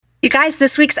You guys,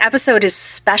 this week's episode is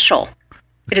special.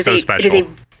 Special.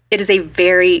 It is a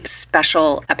very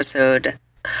special episode.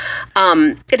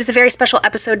 It is a very special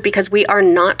episode because we are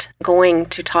not going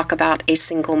to talk about a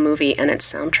single movie and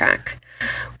its soundtrack.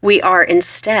 We are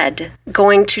instead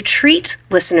going to treat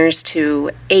listeners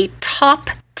to a top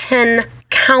 10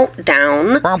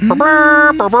 countdown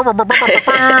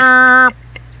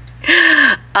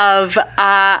of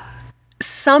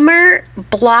summer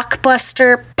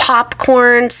blockbuster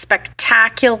popcorn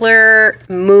spectacular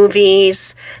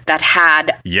movies that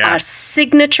had a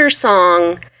signature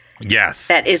song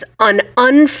that is an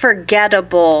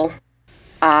unforgettable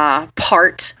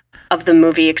part of the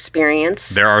movie experience.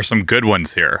 There are some good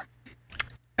ones here.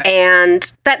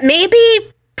 And that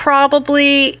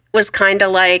probably was kind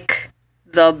of like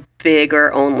the big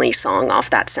or only song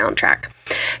off that soundtrack.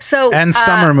 So and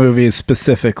summer movies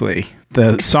specifically.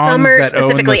 The songs summer that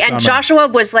specifically. own the and summer. Joshua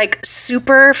was like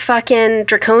super fucking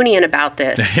draconian about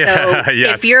this. So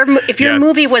yes. if your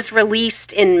movie was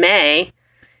released in May,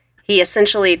 he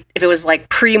essentially, if it was like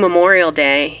pre-Memorial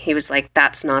Day, he was like,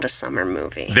 that's not a summer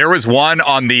movie. There was one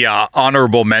on the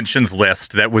honorable mentions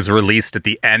list that was released at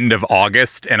the end of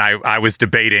August, and I was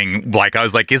debating, I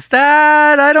was like, is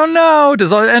that, I don't know, does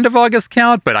the end of August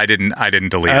count? But I didn't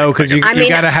delete it. Oh, because you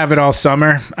got to have it all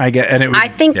summer.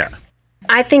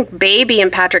 I think Baby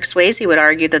and Patrick Swayze would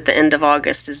argue that the end of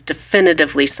August is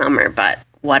definitively summer, but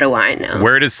what do I know?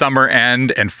 Where does summer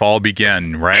end and fall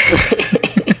begin, right?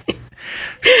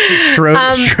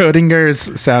 Schrodinger's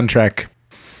soundtrack.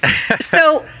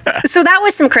 So that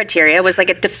was some criteria. It was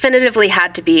like it definitively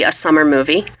had to be a summer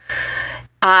movie.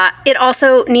 It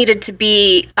also needed to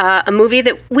be a movie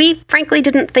that we frankly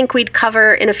didn't think we'd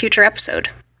cover in a future episode.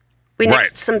 We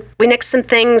nixed some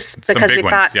things because we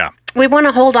thought we want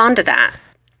to hold on to that.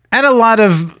 And a lot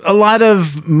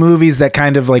of movies that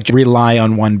kind of like rely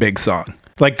on one big song.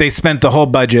 Like they spent the whole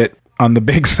budget on the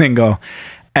big single.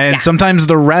 And sometimes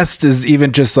the rest is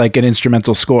even just like an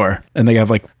instrumental score, and they have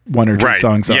like one or two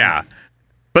songs on it.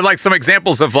 But like some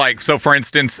examples of so for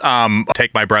instance,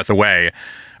 Take My Breath Away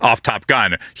off Top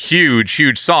Gun,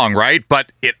 huge song, right?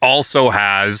 But it also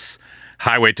has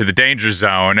Highway to the Danger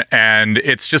Zone, and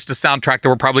it's just a soundtrack that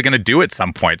we're probably going to do at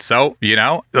some point. So,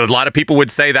 a lot of people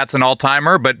would say that's an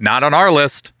all-timer, but not on our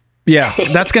list. Yeah,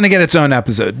 that's going to get its own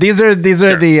episode. These are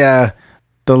the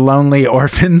Lonely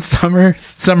Orphan summer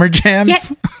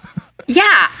jams.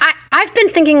 Yeah, I've been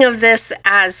thinking of this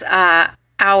as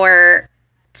our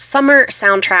summer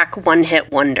soundtrack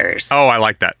one-hit wonders. Oh, I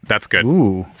like that. That's good.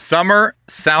 Ooh. Summer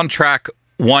soundtrack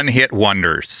one-hit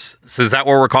wonders. So is that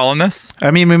what we're calling this?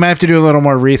 I mean, we might have to do a little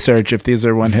more research if these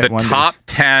are one-hit wonders. The top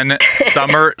 10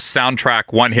 summer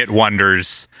soundtrack one-hit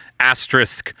wonders.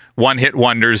 Asterisk one-hit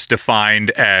wonders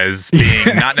defined as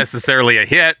being not necessarily a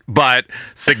hit, but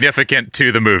significant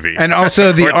to the movie. And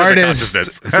also the artist,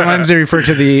 sometimes they refer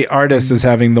to the artist as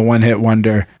having the one-hit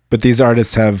wonder, but these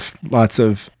artists have lots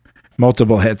of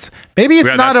multiple hits. Maybe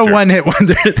it's not a one-hit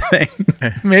wonder thing.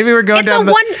 Maybe we're going down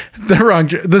the wrong...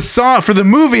 The song, for the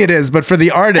movie it is, but for the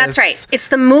artist... That's right. It's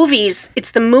the movies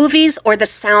or the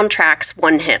soundtrack's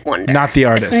one-hit wonder. Not the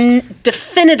artist. It's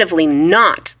definitively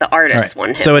not the artist's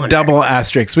one-hit wonder. So a double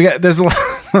asterisk. There's a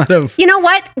lot of... You know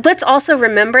what? Let's also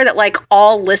remember that like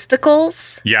all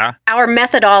listicles, our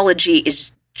methodology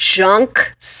is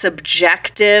junk,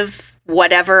 subjective,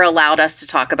 whatever allowed us to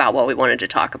talk about what we wanted to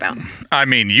talk about. I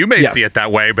mean, you may see it that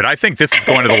way, but I think this is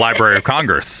going to the Library of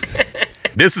Congress.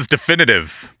 This is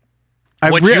definitive.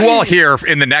 What you all hear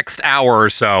in the next hour or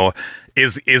so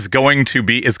is going to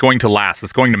last.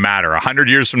 It's going to matter. 100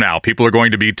 years from now, people are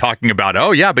going to be talking about,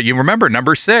 oh yeah, but you remember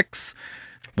number 6.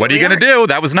 What are you going to do?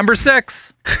 That was number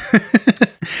 6.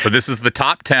 So this is the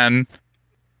top 10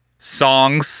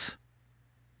 songs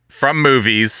from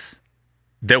movies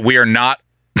that we are not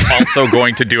also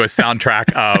going to do a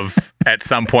soundtrack of at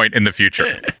some point in the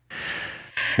future.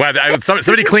 Well,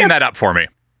 somebody clean that up for me.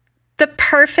 The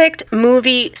perfect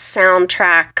movie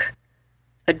soundtrack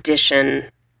edition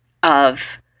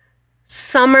of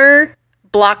summer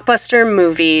blockbuster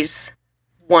movies,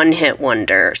 one-hit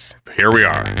wonders. Here we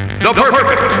are. The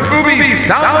perfect movie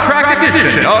soundtrack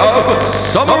edition of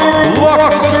summer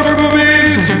blockbuster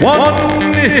movies,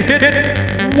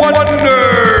 one-hit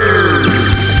wonders.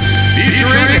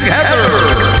 Featuring Heather,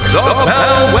 the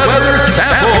Bellwether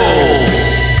Samples,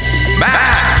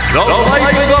 Matt, the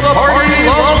Life of the Party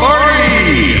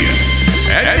Lombardi,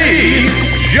 and me,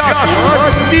 Joshua,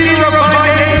 neither of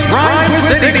my names rhymes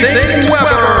with anything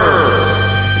Weber.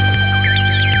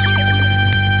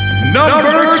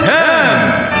 Number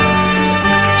 10.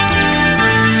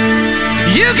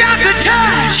 You got the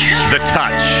touch. The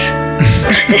Touch.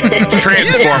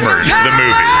 Transformers, the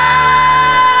movie.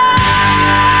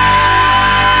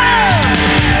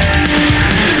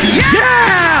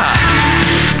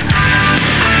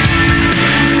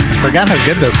 forgot how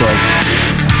good this was.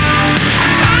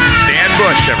 Stan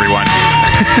Bush, everyone.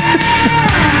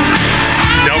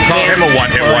 Don't call him a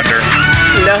one-hit wonder.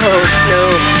 No.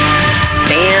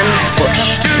 Stan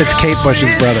Bush. It's Kate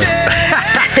Bush's brother.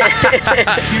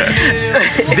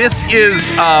 This is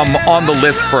on the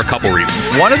list for a couple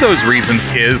reasons. One of those reasons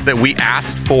is that we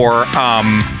asked for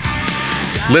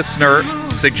listener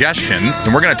suggestions,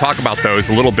 and we're going to talk about those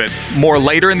a little bit more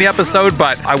later in the episode,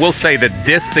 but I will say that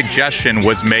this suggestion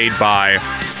was made by,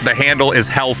 the handle is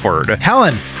Helford.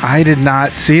 Helen, I did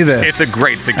not see this. It's a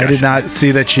great suggestion. I did not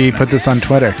see that she put this on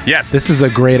Twitter. Yes. This is a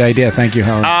great idea. Thank you,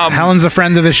 Helen. Helen's a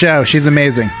friend of the show. She's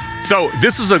amazing. So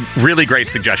this is a really great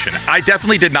suggestion. I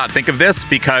definitely did not think of this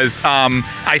because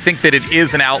I think that it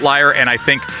is an outlier, and I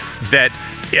think that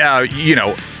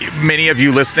many of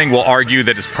you listening will argue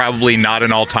that it's probably not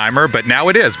an all-timer, but now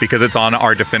it is because it's on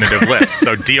our definitive list,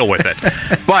 so deal with it.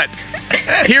 But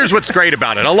here's what's great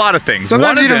about it. A lot of things.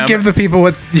 Sometimes you don't give the people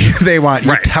what they want.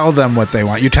 You tell them what they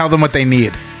want. You tell them what they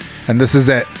need. And this is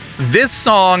it. This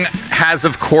song has,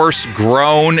 of course,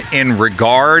 grown in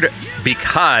regard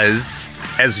because,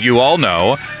 as you all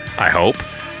know, I hope,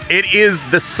 it is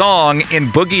the song in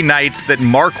Boogie Nights that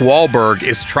Mark Wahlberg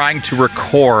is trying to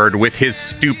record with his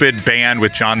stupid band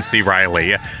with John C.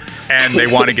 Reilly. And they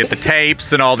want to get the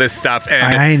tapes and all this stuff.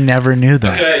 And I never knew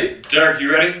that. Okay, Derek,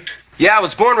 you ready? Yeah, I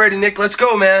was born ready, Nick. Let's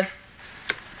go, man.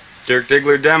 Dirk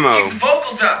Diggler demo. Keep the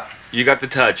vocals up. You got the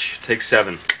touch. Take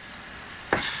 7.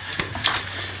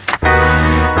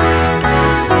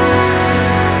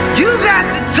 You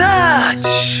got the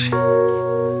touch.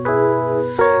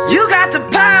 You got the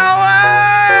power.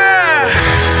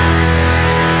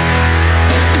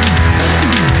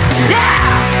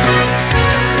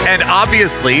 Yeah. And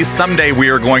obviously, someday we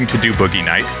are going to do Boogie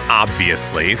Nights,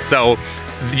 obviously. So,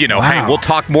 hey, we'll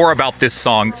talk more about this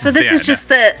song. So this is just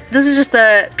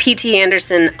the P.T.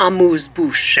 Anderson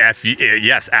amuse-bouche.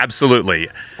 Yes, absolutely.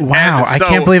 Wow, I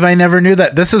can't believe I never knew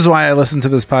that. This is why I listen to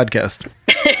this podcast.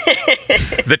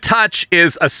 The Touch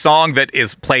is a song that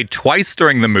is played twice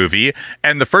during the movie,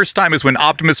 and the first time is when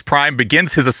Optimus Prime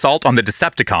begins his assault on the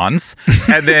Decepticons,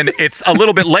 and then it's a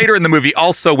little bit later in the movie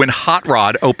also when Hot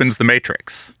Rod opens the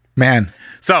Matrix. Man.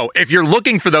 So if you're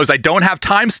looking for those, I don't have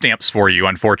timestamps for you,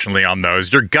 unfortunately, on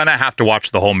those. You're going to have to watch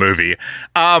the whole movie.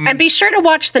 And be sure to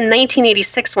watch the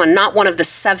 1986 one, not one of the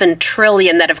 7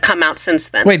 trillion that have come out since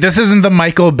then. Wait, this isn't the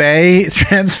Michael Bay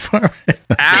Transformers?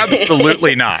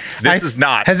 Absolutely not. This is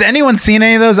not. Has anyone seen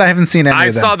any of those? I haven't seen any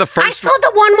of them. I saw the first I saw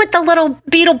the one with the little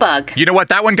beetle bug. You know what?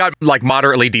 That one got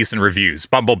moderately decent reviews.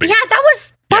 Bumblebee. Yeah, that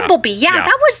was Bumblebee. Yeah,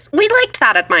 we liked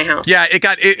that at my house. Yeah,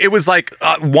 it was like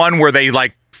one where they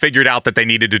figured out that they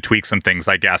needed to tweak some things,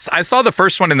 I guess. I saw the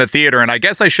first one in the theater, and I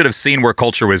guess I should have seen where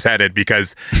culture was headed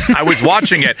because I was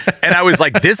watching it, and I was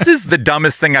like, this is the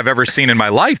dumbest thing I've ever seen in my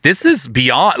life. This is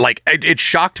beyond, it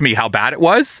shocked me how bad it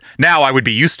was. Now I would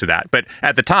be used to that, but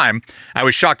at the time, I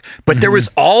was shocked. But there was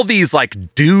all these,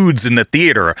 dudes in the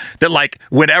theater that,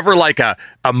 whenever,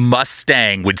 a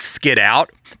Mustang would skid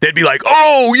out, they'd be like,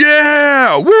 oh,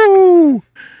 yeah, woo!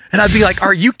 And I'd be like,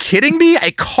 are you kidding me?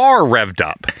 A car revved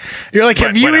up. You're like,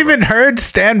 have you even heard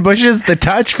Stan Bush's The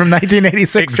Touch from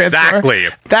 1986? Exactly.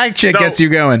 That shit gets you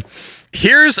going.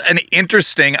 Here's an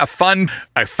interesting, a fun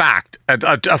fact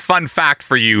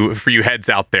for you heads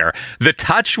out there. The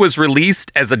Touch was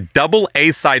released as a double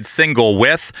A-side single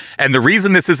with, and the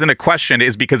reason this isn't a question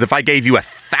is because if I gave you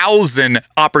 1,000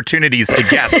 opportunities to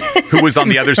guess who was on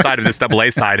the other side of this double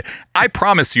A-side, I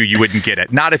promise you wouldn't get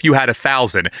it. Not if you had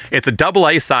 1,000. It's a double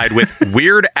A-side with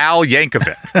Weird Al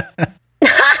Yankovic.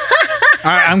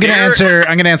 I'm gonna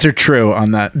answer true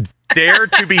on that. Dare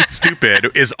to Be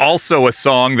Stupid is also a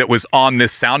song that was on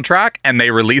this soundtrack, and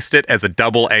they released it as a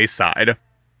double A-side.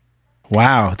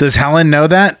 Wow. Does Helen know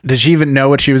that? Did she even know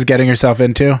what she was getting herself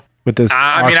into with this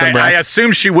awesome I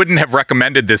assume she wouldn't have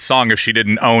recommended this song if she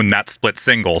didn't own that split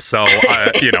single. So,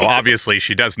 obviously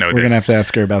she does know this. We're going to have to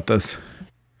ask her about this.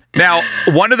 Now,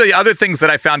 one of the other things that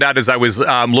I found out as I was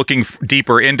looking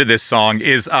deeper into this song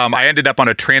is I ended up on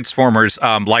a Transformers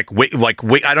I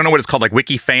don't know what it's called,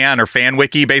 Wiki Fan or Fan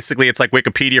Wiki. Basically, it's like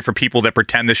Wikipedia for people that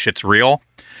pretend this shit's real.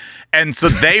 And so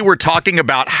they were talking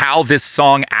about how this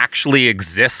song actually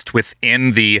exists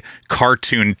within the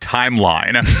cartoon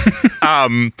timeline.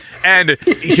 And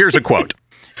here's a quote.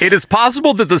 It is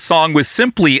possible that the song was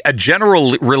simply a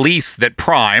general release that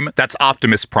Prime, that's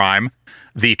Optimus Prime,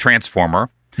 the Transformer,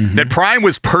 that Prime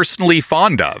was personally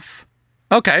fond of.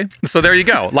 Okay, so there you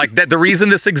go. The reason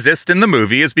this exists in the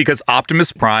movie is because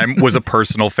Optimus Prime was a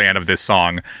personal fan of this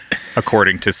song,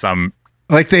 according to some...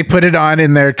 they put it on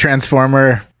in their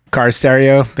Transformer car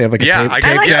stereo. They have like a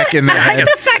tape deck in their head. I like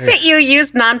the fact that you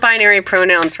used non-binary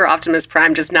pronouns for Optimus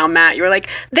Prime just now, Matt. You were like,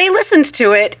 they listened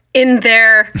to it in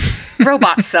their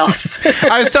robot self.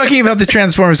 I was talking about the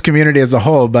Transformers community as a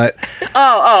whole, but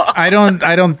I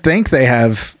don't think they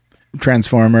have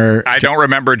Transformer. I don't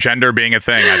remember gender being a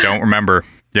thing. I don't remember.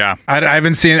 Yeah, I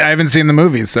haven't seen the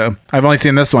movies, so I've only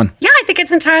seen this one. Yeah, I think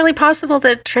it's entirely possible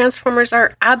that Transformers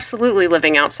are absolutely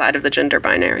living outside of the gender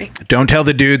binary. Don't tell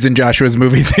the dudes in Joshua's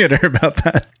movie theater about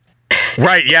that.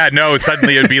 Right? Yeah. No.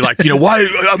 Suddenly it'd be like, why,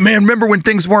 man? Remember when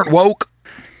things weren't woke?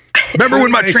 Remember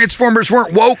when my Transformers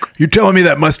weren't woke? You're telling me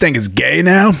that Mustang is gay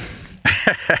now?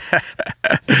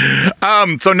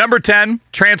 So number 10,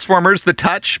 Transformers: The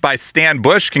Touch by Stan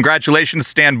Bush. Congratulations,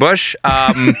 Stan Bush.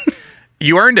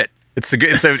 You earned it.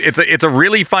 It's a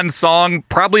really fun song.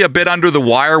 Probably a bit under the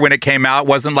wire when it came out.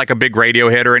 Wasn't like a big radio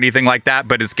hit or anything like that,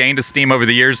 but it's gained steam over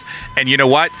the years. And you know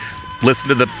what? Listen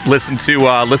to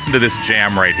this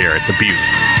jam right here. It's a beaut.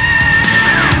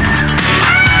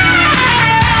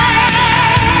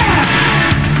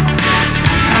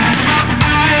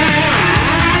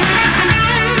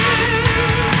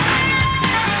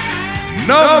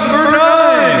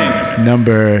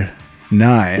 Number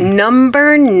 9.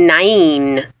 Number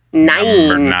 9.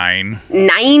 Number 9.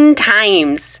 9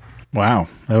 times. Wow,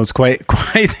 that was quite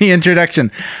the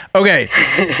introduction. Okay,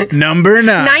 number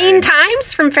 9. 9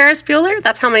 times from Ferris Bueller?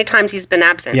 That's how many times he's been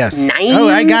absent. Yes. 9 Oh,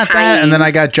 I got times. that. And then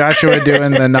I got Joshua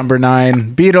doing the number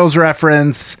 9 Beatles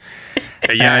reference.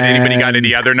 Yeah, anybody got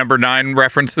any other number 9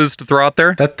 references to throw out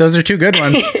there? Those are 2 good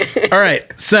ones. All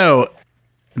right, so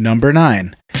number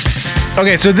 9.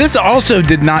 Okay, so this also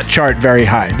did not chart very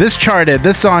high. This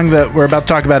song that we're about to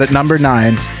talk about at number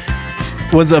 9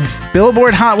 was a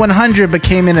Billboard Hot 100, but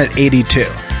came in at 82.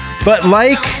 But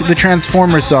like the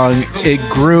Transformers song, it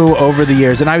grew over the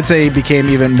years, and I would say it became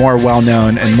even more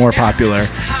well-known and more popular.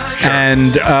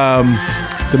 And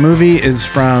the movie is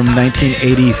from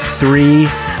 1983,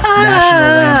 National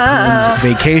Lampoon's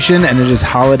Vacation, and it is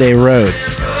Holiday Road.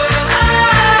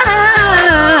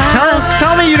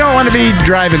 Tell me you don't want to be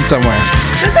driving somewhere.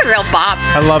 This is a real bop.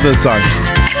 I love this song.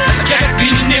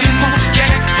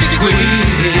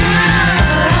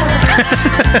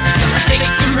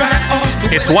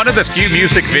 It's one of the few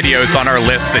music videos on our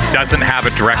list that doesn't have a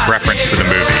direct reference to the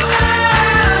movie.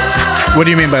 What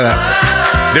do you mean by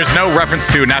that? There's no reference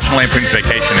to National Lampoon's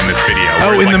Vacation in this video.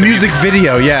 Oh, in the music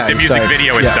video, yeah. The music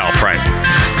video itself, right.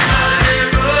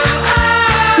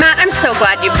 Matt, I'm so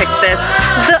glad you picked this.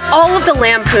 All of the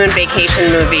Lampoon Vacation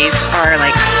movies are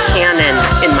like canon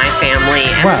in my family.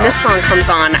 And when this song comes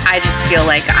on, I just feel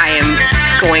like I am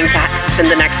going to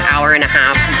spend the next hour and a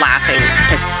half laughing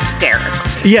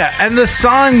hysterically. Yeah, and the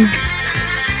song,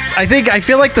 I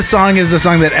feel like the song is a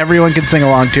song that everyone can sing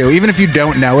along to. Even if you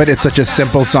don't know it, it's such a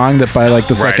simple song that by like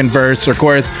the second verse or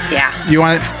chorus, you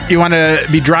want to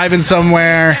be driving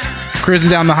somewhere, cruising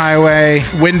down the highway,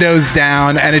 windows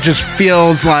down, and it just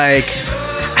feels like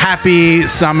happy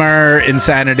summer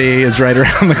insanity is right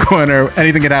around the corner.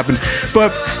 Anything can happen.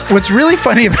 But what's really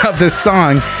funny about this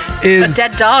song is a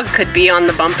dead dog could be on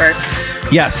the bumper.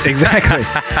 Yes, exactly.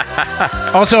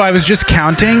 Also, I was just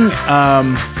counting.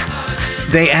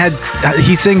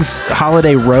 He sings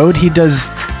Holiday Road. He does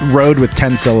road with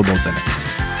 10 syllables in it.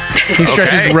 He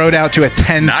stretches road out to a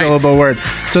 10-syllable word.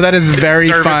 So that is very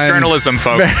Service fun. journalism,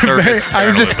 folks. I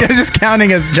was just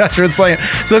counting as Joshua was playing.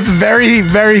 So it's very,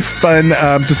 very fun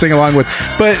to sing along with.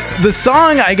 But the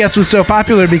song, I guess, was so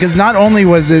popular because not only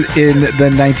was it in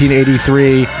the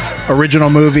 1983 original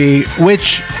movie,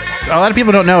 which a lot of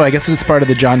people don't know. I guess it's part of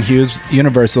the John Hughes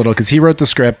universe a little because he wrote the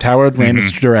script. Howard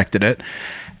Ramis directed it.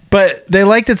 But they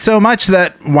liked it so much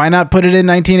that why not put it in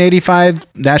 1985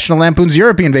 National Lampoon's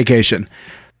European Vacation?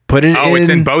 It's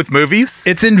in both movies?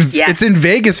 It's in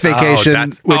Vegas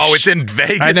Vacation. It's in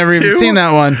Vegas. I've never even seen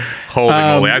that one. Holy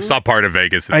moly! I saw part of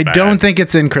Vegas. I don't think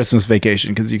it's in Christmas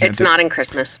Vacation because you can't. It's not in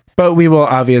Christmas. But we will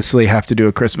obviously have to do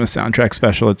a Christmas soundtrack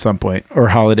special at some point, or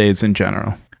holidays in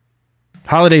general.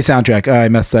 Holiday soundtrack. I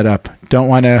messed that up. Don't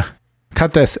want to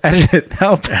cut this. Edit it.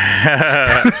 Help.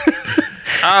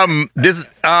 This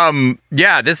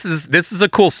is a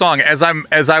cool song. As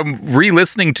I'm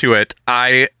re-listening to it,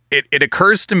 it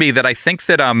occurs to me that I think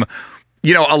that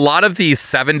a lot of these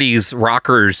 70s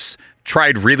rockers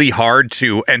tried really hard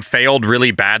to and failed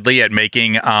really badly at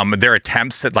making their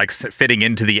attempts at like fitting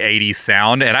into the 80s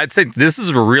sound, and I'd say this is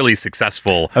a really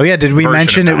successful. Oh yeah, did we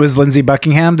mention it was Lindsey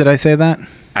Buckingham? Did I say that?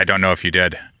 I don't know if you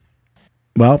did.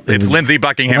 Well, it's Lindsey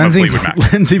Buckingham of Fleetwood Mac.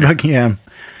 Lindsey Buckingham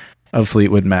of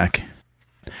Fleetwood Mac.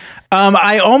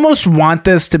 I almost want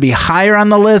this to be higher on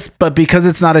the list, but because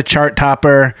it's not a chart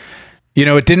topper, You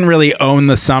know, it didn't really own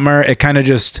the summer. It kind of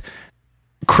just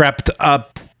crept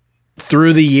up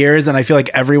through the years, and I feel like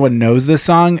everyone knows this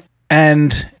song.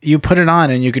 And you put it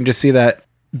on, and you can just see that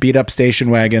beat up station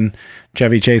wagon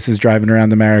Chevy Chase is driving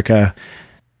around America,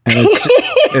 and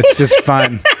it's just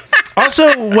fun.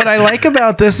 Also, what I like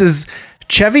about this is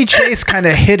Chevy Chase kind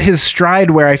of hit his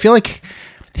stride where I feel like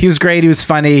he was great, he was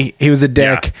funny, he was a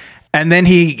dick, Yeah. and then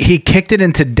he kicked it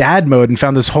into dad mode and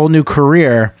found this whole new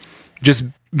career just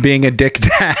being a dick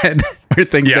dad where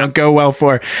things don't go well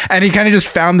for. And he kind of just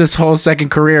found this whole second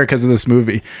career because of this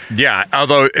movie. Yeah,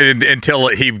 although until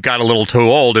he got a little too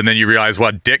old, and then you realize,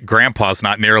 well, Dick Grandpa's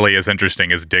not nearly as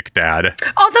interesting as Dick Dad.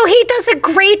 Although he does a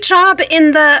great job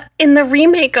in the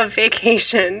remake of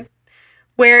Vacation,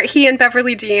 where he and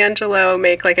Beverly D'Angelo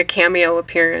make like a cameo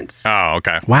appearance. Oh,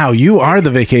 okay. Wow, you are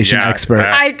the Vacation Yeah, expert.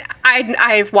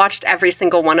 I've watched every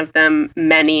single one of them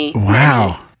many.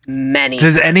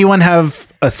 Does anyone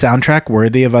have a soundtrack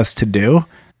worthy of us to do?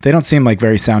 They don't seem like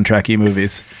very soundtracky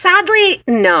movies. Sadly,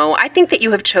 no. I think that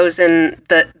you have chosen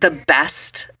the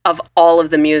best of all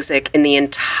of the music in the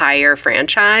entire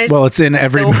franchise. Well, it's in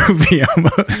every movie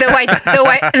almost. Though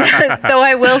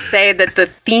I will say that the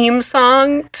theme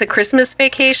song to Christmas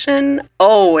Vacation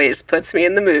always puts me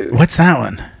in the mood. What's that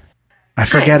one? I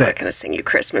forget I'm not it. going to sing you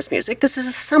Christmas music. This is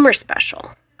a summer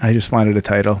special. I just wanted a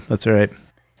title. That's all right.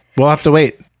 We'll have to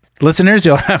wait. Listeners,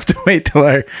 you'll have to wait till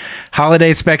our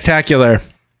holiday spectacular.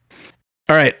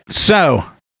 All right. So,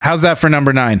 how's that for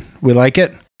number 9? We like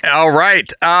it? All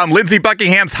right. Lindsey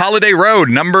Buckingham's Holiday Road,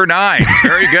 number 9.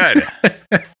 Very good.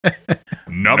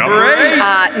 Number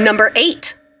 8. Number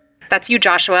 8. That's you,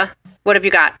 Joshua. What have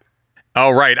you got?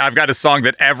 All right. I've got a song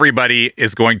that everybody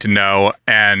is going to know.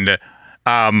 And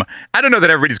I don't know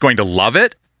that everybody's going to love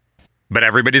it, but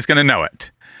everybody's going to know it.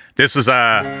 This was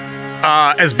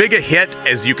as big a hit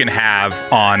as you can have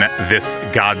on this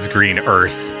God's green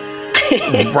earth.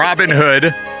 Robin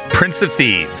Hood, Prince of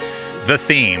Thieves, the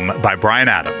theme by Bryan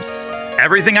Adams.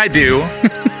 Everything I do,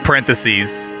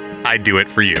 parentheses, I do it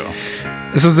for you.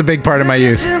 This was a big part of my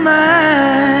youth.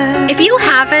 If you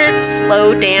haven't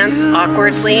slow danced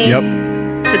awkwardly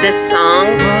to this song,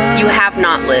 you have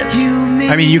not lived.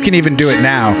 I mean, you can even do it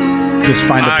now. Just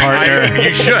find a partner.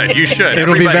 You should.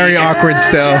 It'll be very awkward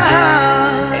still.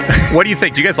 What do you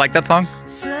think? Do you guys like that song?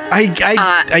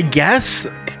 I guess.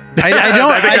 I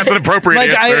don't. I think that's an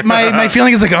appropriate answer. My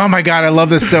feeling is like, oh my God, I love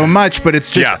this so much, but it's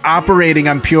just operating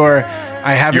on pure,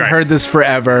 I haven't heard this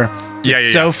forever.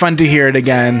 It's so fun to hear it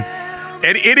again.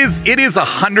 It is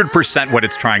 100% what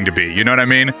it's trying to be. You know what I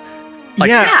mean? Like,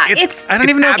 it's I don't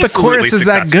even know if the chorus is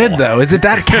that good though. Is it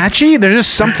that catchy? There's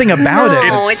just something about it.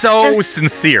 It's so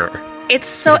sincere.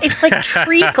 It's like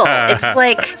treacle.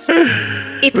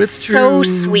 It's so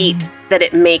sweet that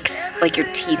it makes like your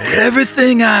teeth hurt.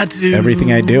 Everything I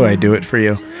do, I do it for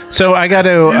you. So I got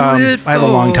to. I have a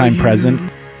long time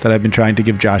present that I've been trying to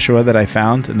give Joshua that I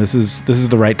found, and this is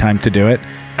the right time to do it.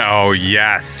 Oh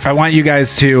yes. I want you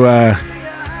guys to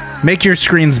make your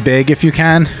screens big if you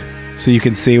can, so you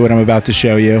can see what I'm about to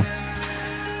show you.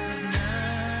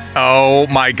 Oh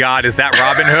my God, is that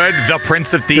Robin Hood, the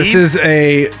Prince of Thieves? This is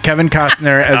a Kevin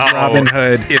Costner as Robin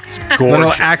Hood. It's gorgeous.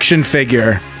 Little action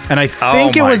figure. And I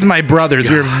think it was my brother's.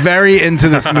 We were very into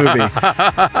this movie.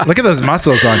 Look at those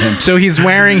muscles on him. So he's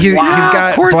wearing, he's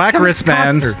got black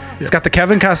wristbands. He's got the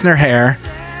Kevin Costner hair.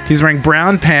 He's wearing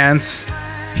brown pants.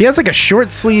 He has like a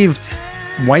short sleeve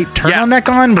white turtleneck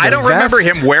on. With I don't a vest.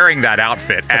 remember him wearing that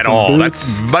outfit at all. Boots.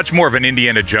 That's much more of an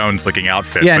Indiana Jones looking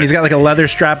outfit. Yeah, and he's got like a leather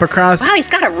strap across. Wow, he's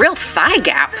got a real thigh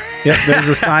gap. Yep, there's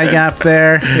a thigh gap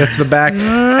there. That's the back.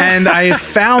 And I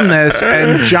found this,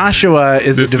 and Joshua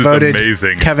is a devoted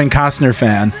Kevin Costner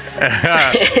fan.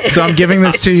 So I'm giving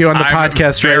this to you on the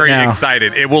podcast right now. I'm very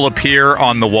excited. It will appear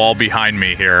on the wall behind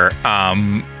me here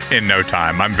in no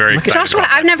time. I'm very excited. Joshua,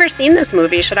 I've never seen this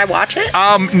movie. Should I watch it?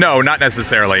 No, not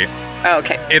necessarily. Oh,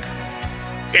 okay. It's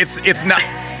not.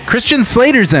 Christian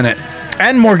Slater's in it,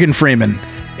 and Morgan Freeman.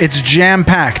 It's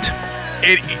jam-packed.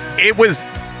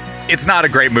 It's not a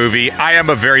great movie. I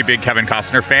am a very big Kevin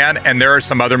Costner fan, and there are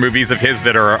some other movies of his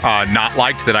that are not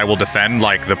liked that I will defend,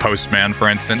 like The Postman, for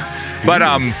instance. But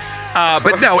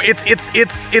no,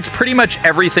 it's pretty much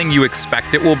everything you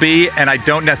expect it will be, and I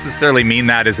don't necessarily mean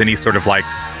that as any sort of like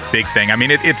big thing. I mean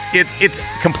it's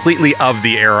completely of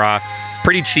the era. It's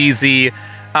pretty cheesy.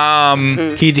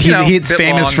 He's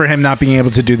famous for him not being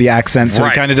able to do the accent, so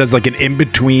he kind of does like an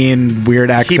in-between weird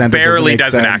accent. He barely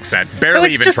does an accent. Barely so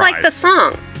it's even just tries. like the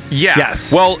song. Yeah.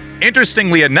 Yes. Well,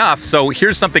 interestingly enough, so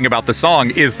here's something about the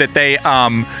song is that they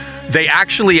they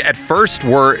actually at first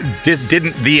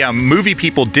movie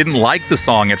people didn't like the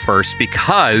song at first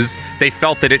because they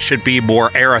felt that it should be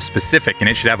more era specific and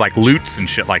it should have like lutes and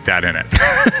shit like that in it.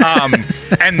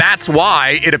 And that's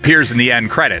why it appears in the end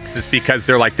credits. It's because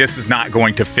they're like, this is not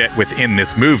going to fit within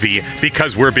this movie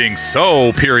because we're being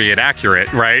so period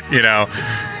accurate, right? You know,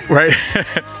 right?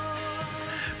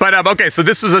 But okay, so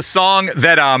this was a song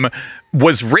that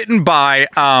was written by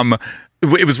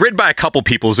it was written by a couple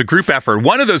people. It was a group effort.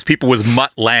 One of those people was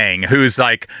Mutt Lange, who's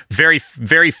like very,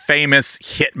 very famous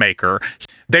hit maker.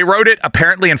 They wrote it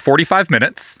apparently in 45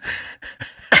 minutes.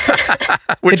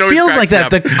 It feels like that.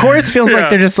 The chorus feels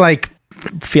like they're just like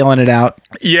feeling it out.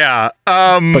 Yeah.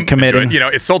 But committing. You know,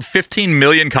 it sold 15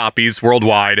 million copies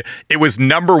worldwide. It was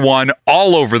number one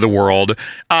all over the world.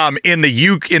 In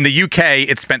the UK,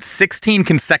 it spent 16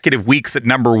 consecutive weeks at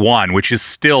number one, which is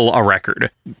still a record.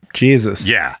 Jesus.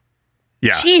 Yeah.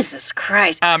 Yeah. Jesus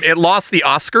Christ. It lost the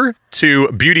Oscar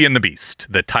to Beauty and the Beast,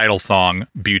 the title song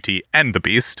Beauty and the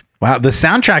Beast. Wow, the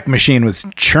soundtrack machine was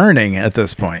churning at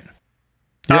this point.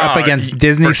 You're up against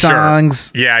Disney songs.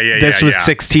 Sure. Yeah. This was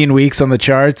 16 weeks on the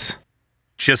charts.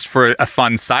 Just for a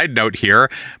fun side note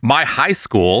here, my high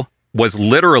school was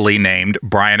literally named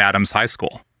Bryan Adams High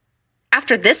School.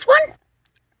 After this one?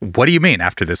 What do you mean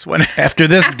after this one? After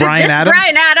this Bryan Adams?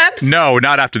 Bryan Adams? No,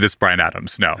 not after this Bryan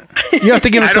Adams. No. You have to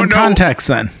give us some context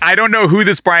then. I don't know who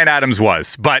this Bryan Adams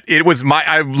was, but it was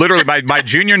my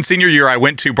junior and senior year. I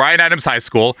went to Bryan Adams High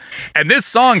School, and this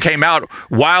song came out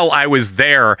while I was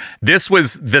there. This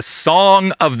was the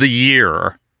song of the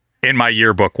year in my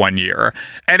yearbook one year,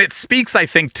 and it speaks, I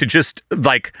think, to just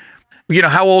like, you know,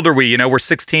 how old are we? You know, we're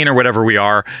 16 or whatever we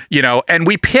are, you know, and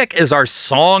we pick as our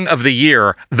song of the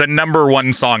year the number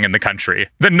one song in the country,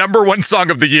 the number one song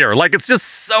of the year. Like, it's just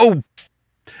so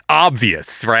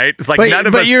obvious, right? It's like none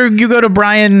of us. But you go to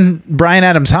Bryan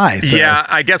Adams High. So yeah,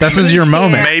 I guess this is your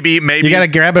moment. Maybe you got to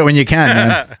grab it when you can,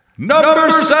 man.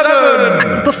 Number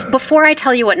 7. Before I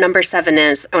tell you what number 7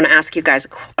 is, I want to ask you guys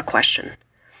a question.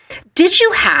 Did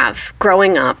you have,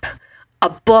 growing up, a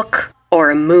book or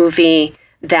a movie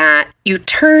that you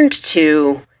turned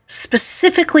to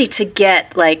specifically to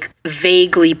get like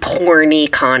vaguely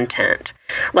porny content,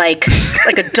 like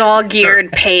a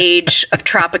dog-eared page of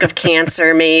Tropic of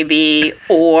Cancer, maybe,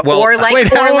 or like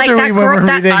wait, how or old like are that we when girl.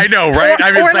 we're reading? I know, right?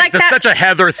 I mean, or it's like that's that, such a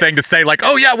Heather thing to say. Like,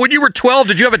 oh yeah, when you were 12,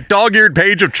 did you have a dog-eared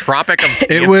page of Tropic of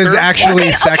Cancer? It was actually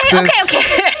sexist.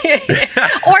 Okay.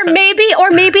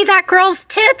 or maybe that girl's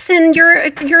tits in your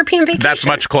European Vacation. That's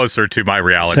much closer to my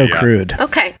reality. So crude.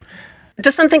 Okay.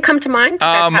 Does something come to mind?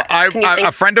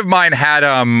 A friend of mine had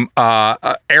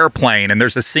Airplane, and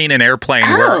there's a scene in Airplane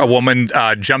where a woman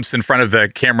jumps in front of the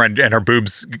camera and her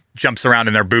boobs jumps around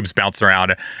and their boobs bounce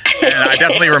around. And I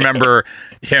definitely remember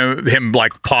him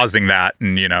like pausing that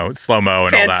and, you know, slow-mo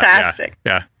and all that. Fantastic.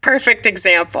 Yeah. Perfect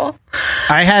example.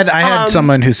 I had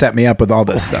someone who set me up with all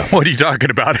this stuff. What are you talking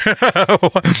about?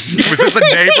 Was this a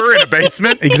neighbor in a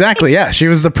basement? Exactly, yeah. She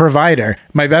was the provider.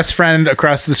 My best friend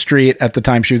across the street at the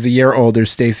time, she was a year older,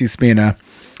 Stacy Spina.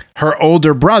 Her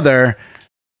older brother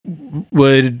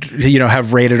would, you know,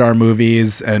 have rated R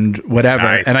movies and whatever.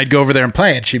 Nice. And I'd go over there and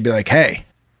play, and she'd be like, hey,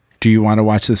 do you want to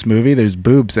watch this movie? There's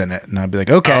boobs in it. And I'd be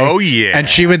like, okay. Oh, yeah. And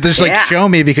she would just like show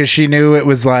me because she knew it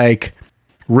was like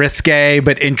risque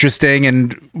but interesting,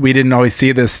 and we didn't always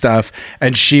see this stuff.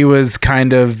 And she was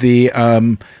kind of the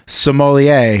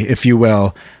sommelier, if you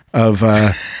will, of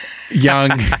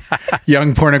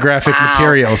young pornographic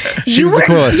materials. She was the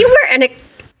coolest.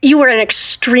 You were an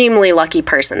extremely lucky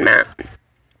person, Matt.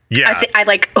 Yeah. I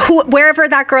like wherever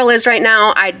that girl is right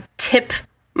now, I tip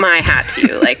my hat to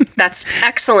you. Like, that's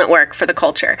excellent work for the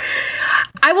culture.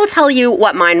 I will tell you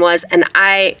what mine was, and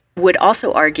I would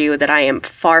also argue that I am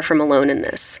far from alone in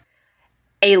this.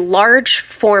 A large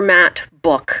format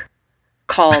book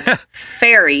called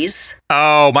Fairies.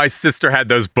 Oh, my sister had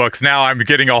those books. Now I'm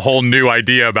getting a whole new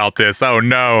idea about this. Oh,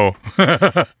 no.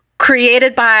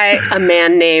 Created by a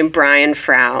man named Brian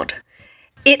Froud.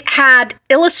 It had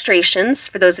illustrations,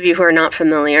 for those of you who are not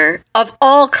familiar, of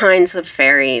all kinds of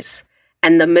fairies.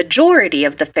 And the majority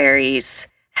of the fairies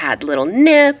had little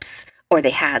nips, or they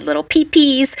had little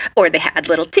pee-pees, or they had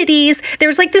little titties. There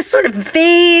was like this sort of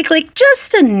vague, like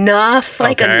just enough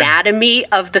like anatomy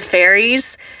of the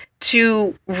fairies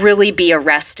to really be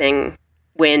arresting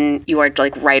when you are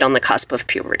like right on the cusp of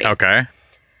puberty. Okay.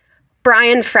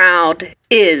 Brian Froud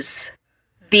is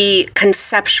the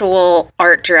conceptual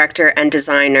art director and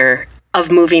designer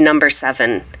of movie number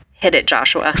 7. Hit it,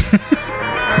 Joshua.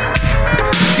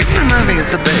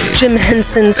 Jim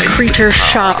Henson's Creature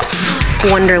Shop's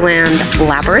Wonderland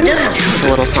Labyrinth, a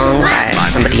little song by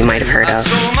somebody you might have heard of,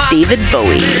 David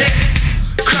Bowie.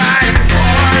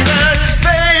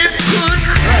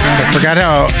 I forgot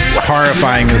how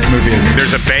horrifying this movie is.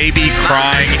 There's a baby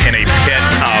crying in a pit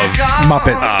of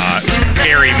Muppets.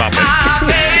 Scary Muppets.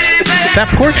 That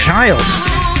poor child.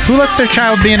 Who lets their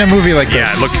child be in a movie like this?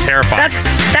 Yeah, it looks terrifying.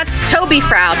 That's Toby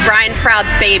Froud, Brian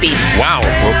Froud's baby. Wow.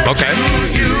 Well, okay.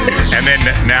 And then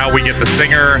now we get the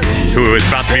singer who is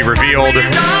about to be revealed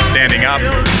standing up.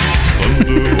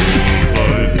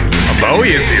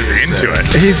 Bowie is into it.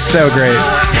 He's so great.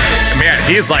 Man,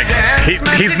 he's like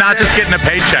he's not just getting a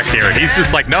paycheck here. He's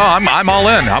just like, no, I'm all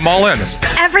in. I'm all in.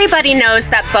 Everybody knows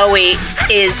that Bowie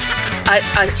is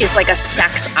like a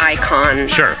sex icon.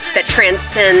 Sure. That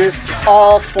transcends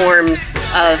all forms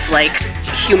of like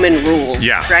human rules.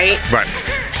 Yeah. Right. Right.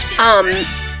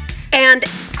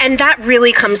 And that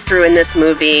really comes through in this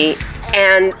movie,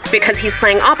 and because he's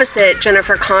playing opposite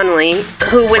Jennifer Connelly,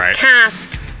 who was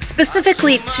cast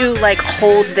specifically to like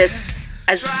hold this,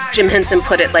 as Jim Henson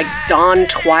put it, like dawn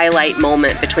twilight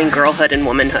moment between girlhood and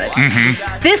womanhood.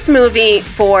 Mm-hmm. This movie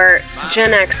for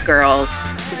Gen X girls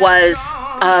was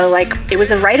it was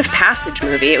a rite of passage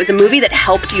movie. It was a movie that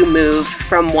helped you move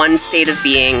from one state of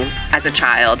being as a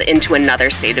child into another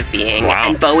state of being. Wow.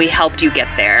 And Bowie helped you get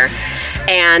there.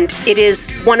 And it is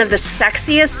one of the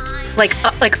sexiest,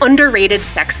 like underrated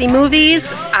sexy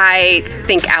movies, I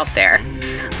think, out there.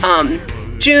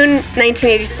 June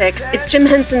 1986. It's Jim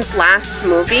Henson's last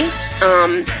movie,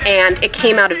 and it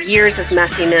came out of years of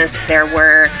messiness. There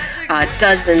were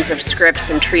dozens of scripts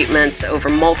and treatments over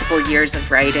multiple years of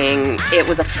writing. It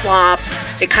was a flop.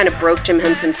 It kind of broke Jim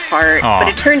Henson's heart, but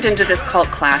it turned into this cult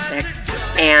classic,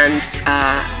 and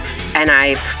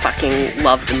I fucking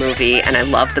love the movie, and I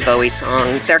love the Bowie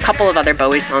song. There are a couple of other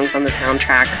Bowie songs on the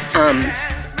soundtrack,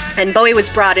 and Bowie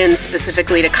was brought in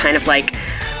specifically to kind of like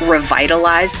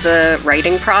revitalize the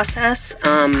writing process,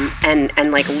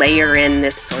 and like layer in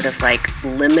this sort of like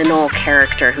liminal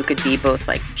character who could be both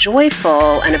like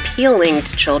joyful and appealing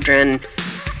to children,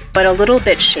 but a little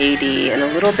bit shady and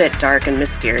a little bit dark and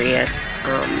mysterious.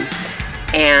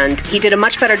 And he did a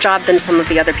much better job than some of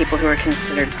the other people who are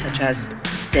considered, such as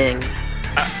Sting.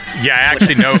 Yeah, I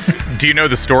actually know. Do you know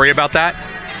the story about that?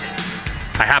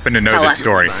 I happen to know this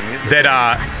story.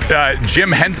 That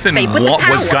Jim Henson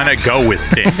was gonna go with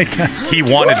Sting. He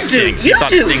wanted Sting. He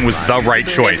thought Sting was the right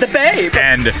choice. The babe.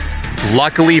 And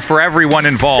luckily for everyone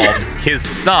involved, his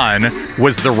son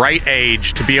was the right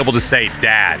age to be able to say,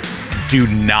 "Dad, do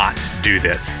not do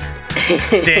this."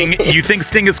 Sting, you think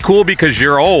Sting is cool because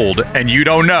you're old and you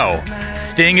don't know.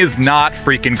 Sting is not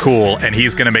freaking cool, and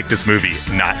he's gonna make this movie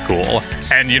not cool.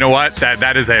 And you know what?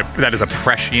 That is a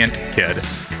prescient kid.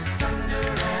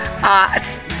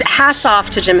 Hats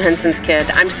off to Jim Henson's kid.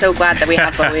 I'm so glad that we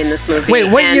have Bowie in this movie. Wait,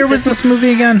 what year was this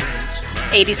movie again?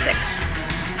 86.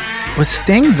 Was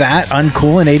Sting that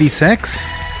uncool in 86?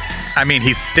 I mean,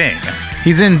 he's Sting.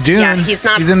 He's in Dune. Yeah, he's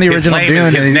not. He's in the original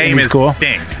Dune. His name is cool.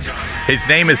 Sting. His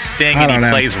name is Sting, and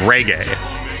he plays reggae.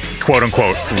 "Quote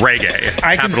unquote" reggae.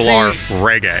 Capital R,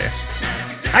 reggae.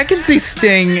 I can see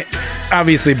Sting.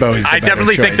 Obviously, Bowie's the I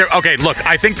definitely choice. think there. Okay, look,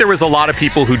 I think there was a lot of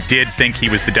people who did think he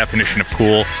was the definition of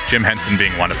cool. Jim Henson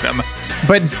being one of them.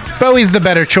 But Bowie's the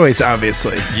better choice,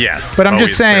 obviously. Yes, But I'm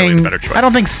Bowie's just clearly saying, the better choice. I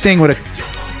don't think Sting would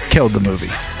have killed the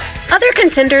movie. Other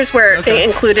contenders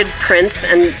included Prince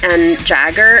and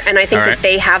Jagger, and I think that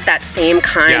they have that same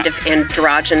kind of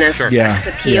androgynous sex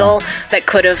appeal that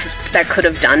could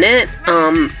have done it.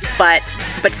 But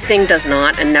Sting does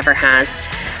not and never has.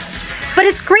 But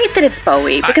it's great that it's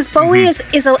Bowie, because Bowie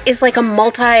is like a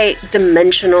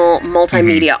multi-dimensional,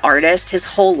 multimedia artist. His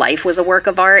whole life was a work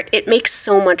of art. It makes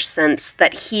so much sense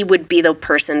that he would be the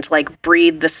person to like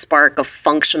breathe the spark of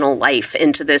functional life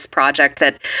into this project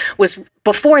that was,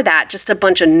 before that, just a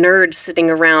bunch of nerds sitting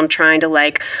around trying to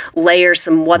like layer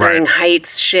some Wuthering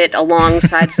Heights shit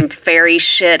alongside some fairy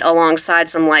shit, alongside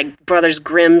some like Brothers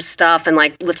Grimm stuff, and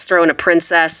like, let's throw in a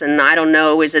princess, and I don't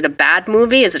know, is it a bad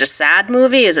movie? Is it a sad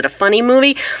movie? Is it a funny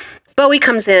movie? Bowie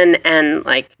comes in and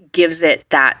like gives it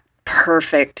that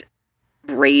perfect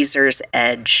razor's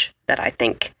edge that I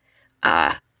think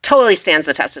totally stands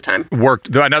the test of time.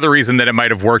 Another reason that it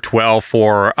might have worked well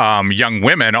for young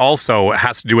women also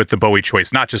has to do with the Bowie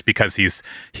choice, not just because he's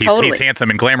handsome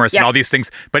and glamorous and all these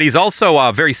things, but he's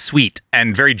also very sweet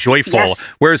and very joyful. Yes.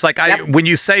 Whereas like when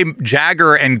you say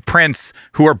Jagger and Prince,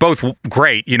 who are both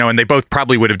great, you know, and they both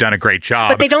probably would have done a great job,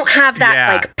 but they don't have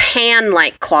that like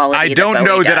Pan-like quality. I don't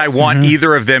know that I want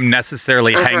either of them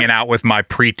necessarily hanging out with my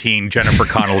preteen Jennifer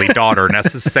Connelly daughter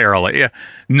necessarily.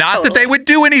 Not that they would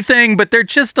do anything, but they're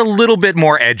just a little bit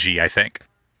more edgy, I think.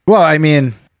 Well, I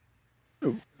mean,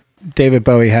 David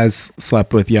Bowie has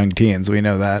slept with young teens. We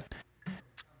know that.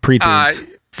 Preteens.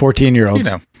 14-year-olds.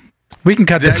 You know. We can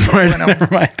cut this part. Never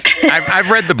mind.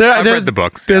 I've read the I've read the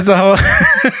books. There's a whole.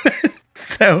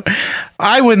 So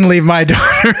I wouldn't leave my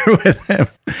daughter with him,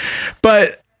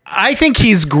 but I think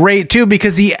he's great too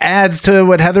because he adds to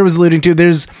what Heather was alluding to.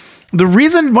 There's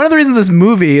one of the reasons this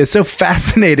movie is so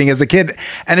fascinating as a kid,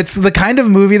 and it's the kind of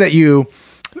movie that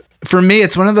for me,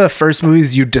 it's one of the first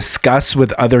movies you discuss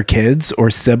with other kids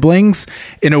or siblings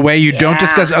in a way you don't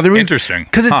discuss other movies. Interesting.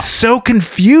 Because it's so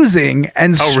confusing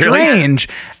and strange.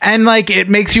 Really? And like, it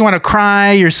makes you want to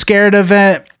cry. You're scared of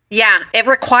it. Yeah. It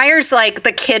requires like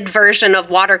the kid version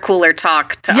of water cooler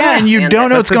talk to understand. And you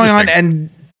don't know what's going on. And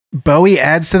Bowie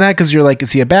adds to that because you're like,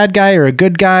 is he a bad guy or a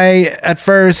good guy at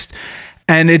first?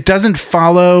 And it doesn't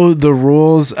follow the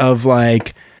rules of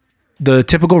like, the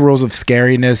typical rules of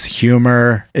scariness,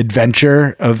 humor,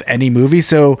 adventure of any movie.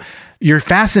 So you're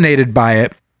fascinated by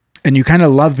it and you kind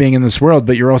of love being in this world,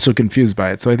 but you're also confused by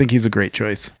it. So I think he's a great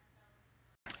choice.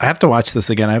 I have to watch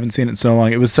this again. I haven't seen it in so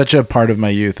long. It was such a part of my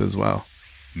youth as well.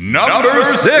 Number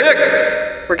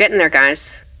 6. We're getting there,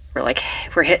 guys. We're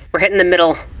hitting the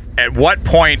middle. At what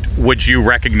point would you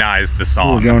recognize the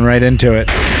song? We're going right into it.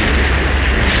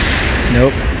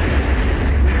 Nope.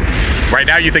 Right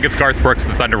now, you think it's Garth Brooks'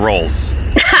 The Thunder Rolls.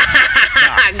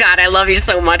 God, I love you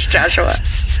so much, Joshua.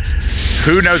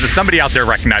 Who knows if somebody out there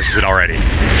recognizes it already?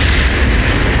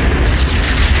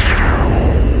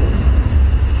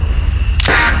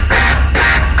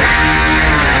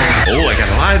 Oh, I got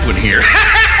a live one here.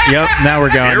 Yep, now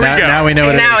we're going. Now we know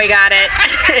what it is. Now we got it.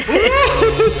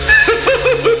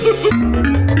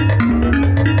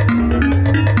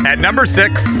 At number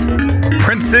 6,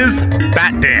 Prince's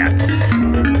Bat Dance.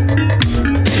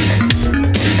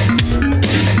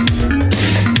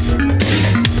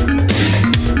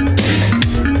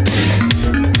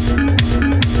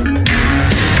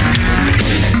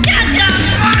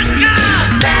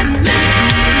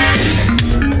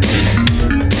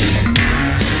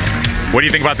 What do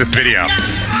you think about this video?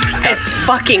 It's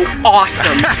fucking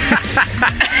awesome.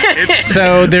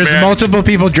 So there's multiple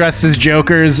people dressed as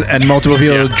Jokers and multiple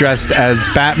people dressed as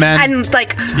Batman. And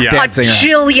like a $1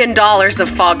 jillion of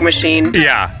fog machine.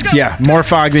 Yeah. Yeah, more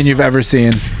fog than you've ever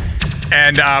seen.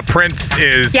 And Prince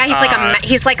is... Yeah,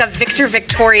 he's like a Victor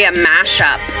Victoria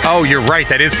mashup. Oh, you're right.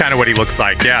 That is kind of what he looks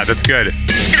like. Yeah, that's good.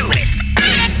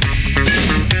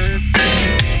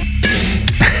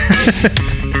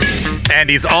 And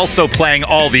he's also playing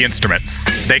all the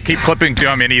instruments. They keep clipping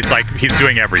to him, and he's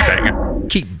doing everything.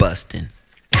 Keep busting.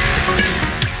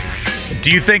 Do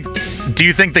you think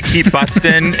the Keep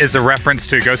Bustin' is a reference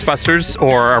to Ghostbusters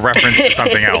or a reference to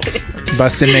something else?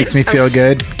 Bustin' makes me feel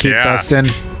good. Keep bustin'.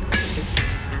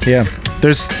 Yeah.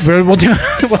 We'll do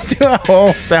a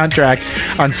whole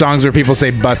soundtrack on songs where people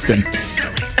say bustin'.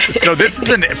 So this is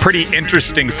a pretty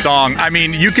interesting song. I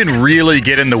mean, you can really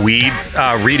get in the weeds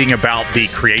reading about the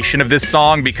creation of this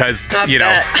song because,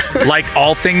 like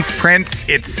all things Prince,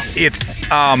 it's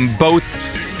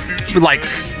both like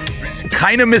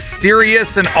kind of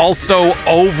mysterious and also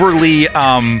overly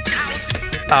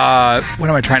what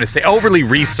am I trying to say? Overly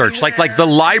researched. Like the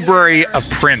library of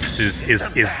Prince is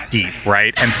deep,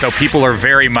 right? And so people are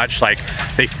very much like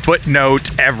they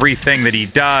footnote everything that he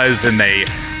does and they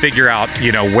figure out,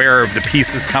 where the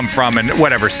pieces come from and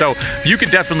whatever. So you could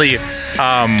definitely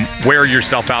wear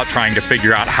yourself out trying to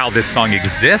figure out how this song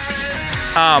exists.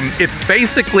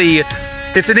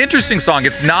 It's an interesting song.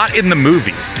 It's not in the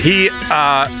movie.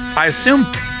 I assume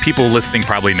people listening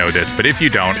probably know this, but if you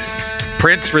don't,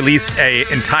 Prince released an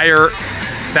entire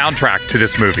soundtrack to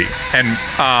this movie. And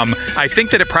I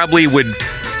think that it probably would,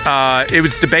 it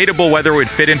was debatable whether it would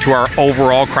fit into our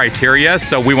overall criteria,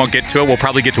 so we won't get to it. We'll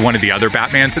probably get to one of the other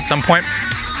Batmans at some point.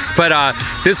 But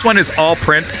this one is all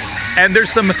Prince, and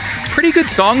there's some pretty good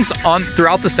songs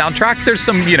throughout the soundtrack. There's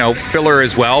some, filler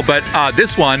as well, but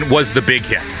this one was the big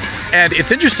hit. And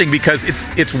it's interesting because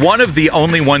it's one of the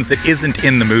only ones that isn't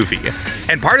in the movie.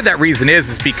 And part of that reason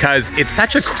is because it's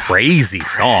such a crazy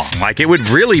song. Like, it would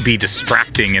really be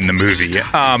distracting in the movie.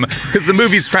 Because the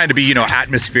movie's trying to be,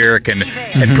 atmospheric and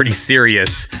pretty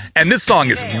serious. And this song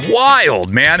is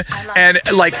wild, man. And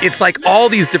it's like all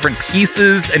these different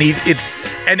pieces, and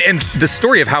and the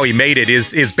story of how he made it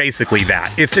is basically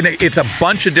that. It's a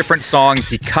bunch of different songs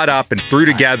he cut up and threw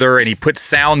together, and he put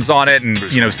sounds on it and,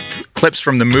 clips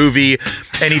from the movie.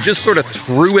 And he just sort of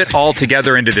threw it all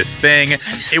together into this thing.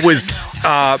 It was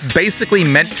basically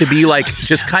meant to be like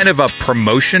just kind of a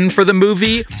promotion for the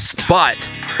movie, but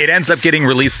it ends up getting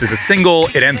released as a single.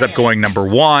 It ends up going number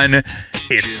 1.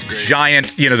 It's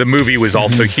giant. You know, the movie was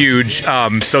also huge.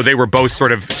 So they were both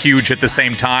sort of huge at the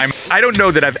same time. I don't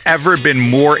know that I've ever been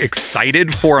more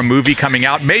excited for a movie coming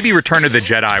out. Maybe Return of the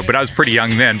Jedi, but I was pretty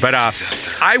young then. But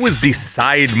I was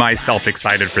beside myself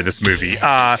excited for this movie.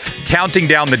 Counting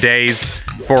down the days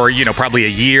for, you know, probably a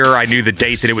year. I knew the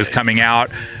date that it was coming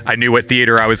out. I knew what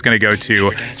theater I was going to go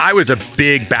to. I was a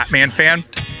big Batman fan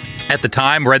at the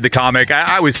time, read the comic.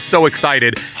 I was so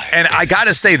excited. And I got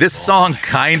to say, this song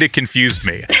kind of confused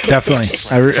me. Definitely.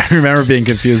 I remember being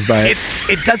confused by it.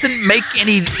 It doesn't make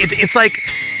any... It's like...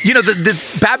 You know, the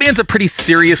Batman's a pretty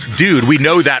serious dude. We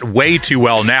know that way too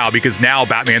well now because now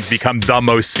Batman's become the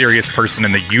most serious person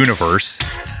in the universe.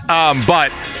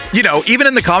 But, you know, even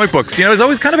in the comic books, you know, it's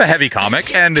always kind of a heavy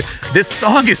comic. And this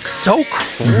song is so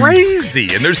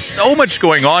crazy. And there's so much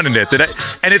going on in it.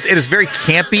 And it is very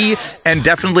campy. And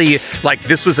definitely, like,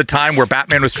 this was a time where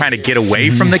Batman was trying to get away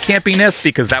from the campiness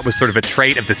because that was sort of a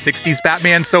trait of the 60s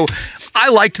Batman. So I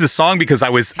liked the song because I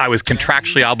was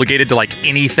contractually obligated to like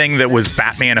anything that was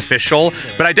Batman official.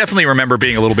 But I definitely remember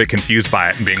being a little bit confused by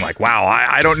it and being like, wow,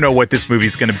 I don't know what this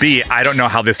movie's going to be. I don't know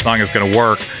how this song is going to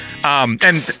work.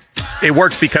 And it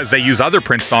works because they use other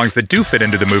Prince songs that do fit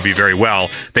into the movie very well.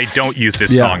 They don't use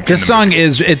this song. This song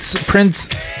it's Prince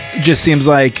just seems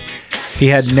like he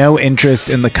had no interest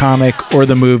in the comic or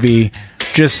the movie,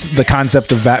 just the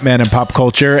concept of Batman and pop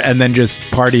culture, and then just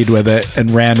partied with it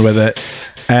and ran with it.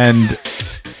 And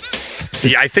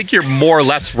yeah, I think you're more or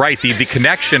less right. The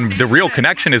connection, the real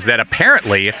connection is that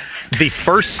apparently the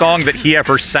first song that he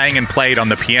ever sang and played on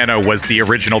the piano was the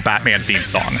original Batman theme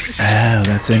song. Oh,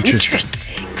 that's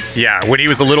interesting. Yeah, when he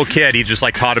was a little kid, he just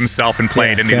like taught himself and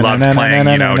played, and he loved playing,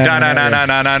 you know,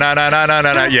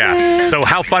 yeah. So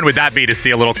how fun would that be to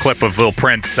see a little clip of Lil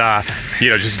Prince, you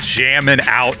know, just jamming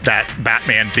out that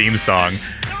Batman theme song?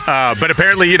 But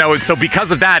apparently, you know, so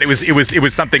because of that, it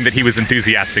was something that he was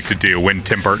enthusiastic to do when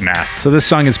Tim Burton asked. So this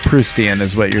song is Proustian,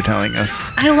 is what you're telling us.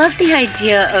 I love the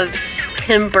idea of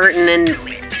Tim Burton and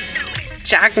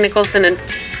Jack Nicholson and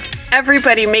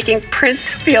everybody making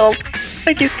Prince feel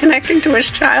like he's connecting to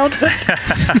his childhood.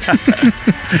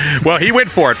 Well, he went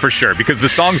for it for sure because the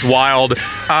song's wild.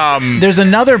 There's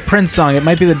another Prince song. It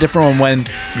might be the different one when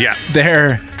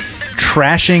they're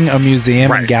trashing a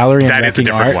museum and gallery and that is a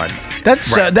different art. one.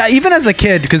 That's that even as a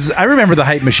kid, because I remember the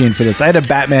hype machine for this. I had a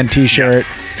Batman T-shirt.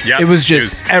 It was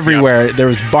just everywhere. There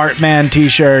was Bartman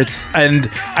T-shirts, and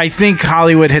I think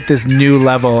Hollywood hit this new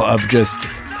level of just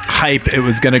hype it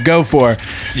was going to go for.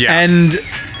 And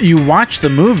you watch the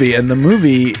movie, and the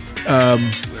movie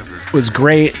was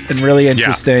great and really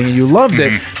interesting, and you loved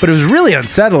it, but it was really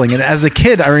unsettling. And as a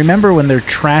kid, I remember when they're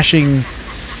trashing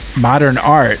modern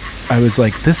art, I was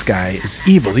like, this guy is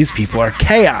evil. These people are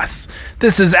chaos.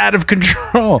 This is out of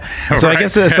control. So I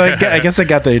guess I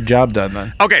got the job done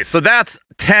then. Okay, so that's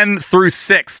 10 through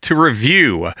 6 to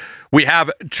review. We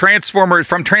have Transformers,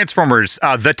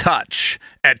 The Touch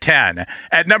at 10.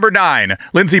 At number 9,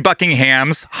 Lindsey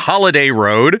Buckingham's Holiday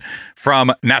Road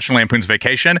from National Lampoon's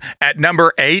Vacation. At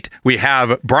number 8, we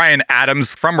have Bryan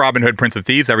Adams from Robin Hood, Prince of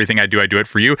Thieves, Everything I Do It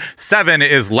For You. 7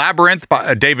 is Labyrinth,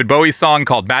 a David Bowie song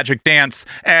called Magic Dance.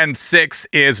 And 6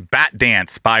 is Bat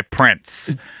Dance by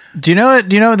Prince. Do you know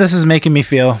what this is making me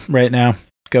feel right now,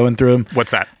 going through them?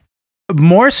 What's that?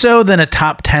 More so than a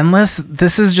top 10 list,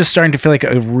 this is just starting to feel like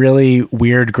a really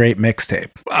weird, great mixtape.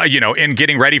 You know, in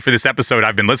getting ready for this episode,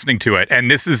 I've been listening to it. And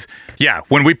this is,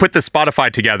 when we put the Spotify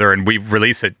together and we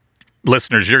release it,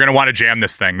 listeners, you're going to want to jam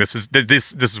this thing. This is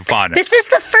fun. This is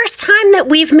the first time that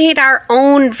we've made our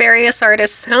own various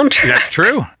artists soundtrack. That's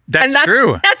true. That's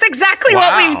true. That's exactly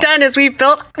what we've done. Is we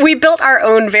built our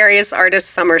own various artists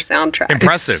summer soundtrack.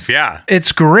 Impressive,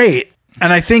 It's great,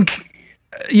 and I think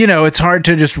it's hard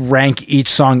to just rank each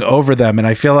song over them. And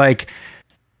I feel like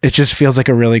it just feels like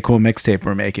a really cool mixtape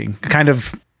we're making, kind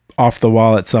of off the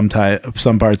wall at some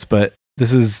parts, but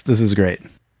this is great.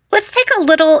 Let's take a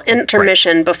little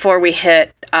intermission before we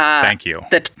hit Thank you.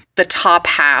 the top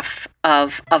half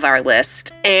of our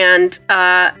list. And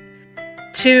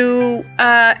to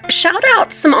shout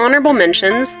out some honorable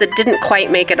mentions that didn't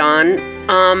quite make it on,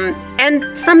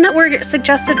 and some that were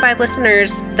suggested by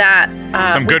listeners that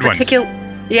some good ones.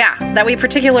 That we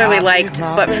particularly liked,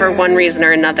 but for one reason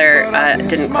or another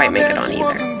didn't quite make it on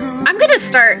either. I'm going to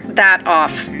start that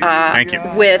off Thank you.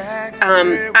 with,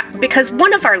 because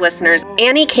one of our listeners,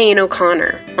 Annie Kane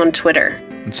O'Connor on Twitter,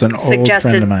 it's an old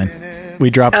friend of mine. We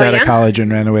dropped out of college and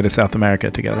ran away to South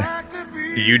America together.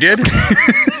 You did?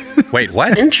 Wait,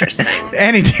 what? Interesting.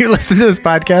 Annie, do you listen to this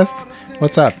podcast?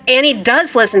 What's up? Annie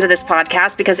does listen to this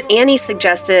podcast because Annie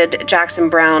suggested Jackson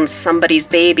Browne's Somebody's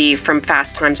Baby from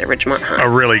Fast Times at Ridgemont High. A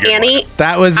really good Annie, one.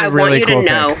 That was a really cool I want you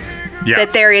to know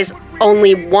that there is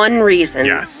only one reason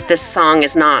Yes. this song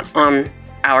is not on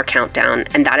our countdown,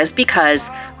 and that is because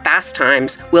Fast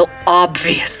Times will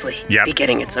obviously be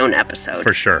getting its own episode.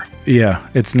 For sure. Yeah,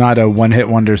 it's not a one-hit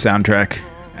wonder soundtrack,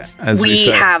 as we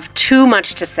said. have too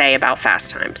much to say about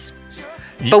Fast Times.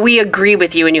 But we agree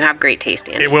with you, and you have great taste,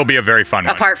 Andy. It will be a very fun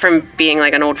one. Apart from being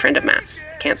like an old friend of Matt's.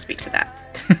 Can't speak to that.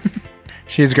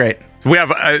 She's great. We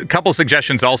have a couple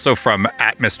suggestions also from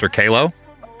 @MrKalo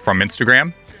from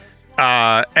Instagram.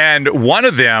 And one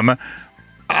of them,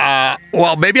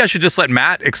 well, maybe I should just let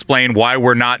Matt explain why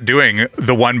we're not doing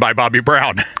the one by Bobby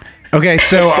Brown. Okay,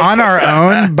 so On Our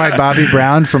Own by Bobby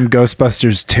Brown from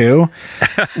Ghostbusters 2.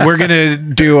 We're going to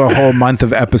do a whole month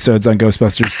of episodes on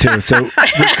Ghostbusters 2. So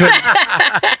we could...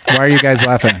 Why are you guys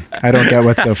laughing? I don't get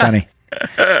what's so funny.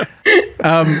 Yeah,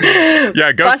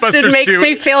 Ghostbusters Busted makes 2,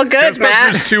 me feel good,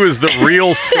 Matt. Ghostbusters 2 is the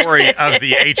real story of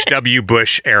the H.W.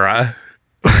 Bush era.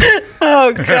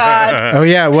 Oh, God. Oh,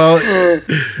 yeah. Well,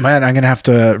 man, I'm going to have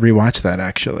to rewatch that,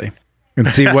 actually, and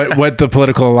see what the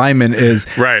political alignment is.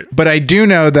 Right. But I do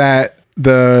know that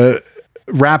the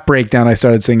rap breakdown I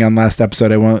started singing on last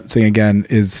episode, I won't sing again,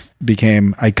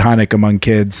 became iconic among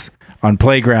kids on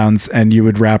playgrounds, and you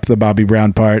would rap the Bobby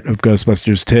Brown part of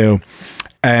Ghostbusters 2.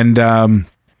 And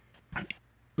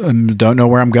don't know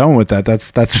where I'm going with that.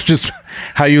 That's just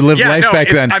how you live life back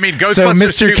then. I mean, Ghostbusters so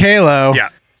Mr. 2, Kalo, yeah.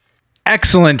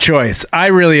 excellent choice. I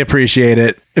really appreciate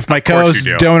it. If my co-hosts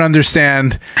don't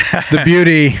understand the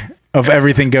beauty of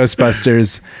everything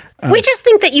Ghostbusters, we just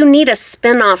think that you need a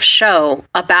spin-off show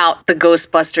about the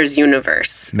Ghostbusters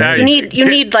universe. You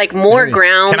need like more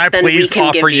ground than we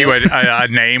can give you. Can I please offer you a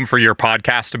name for your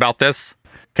podcast about this?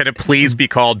 Can it please be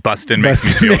called Bustin' Makes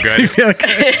Me Feel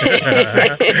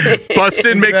Good?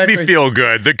 Bustin' Makes Me Feel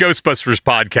Good, the Ghostbusters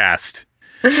podcast.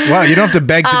 Wow, you don't have to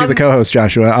beg to be the co-host,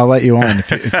 Joshua. I'll let you on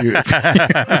if you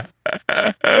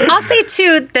I'll say,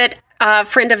 too, that a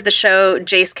friend of the show,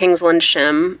 Jace Kingsland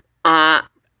Shim,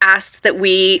 asked that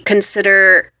we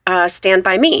consider Stand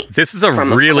By Me. This is a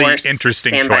really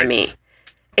interesting Stand choice. By Me.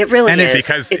 It really is.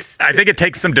 Because I think it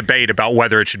takes some debate about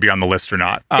whether it should be on the list or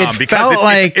not. Because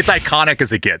it's iconic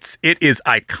as it gets. It is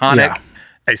iconic,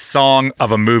 a song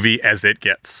of a movie as it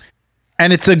gets.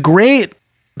 And it's a great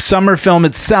summer film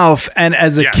itself. And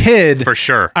as a kid, for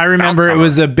sure, I remember it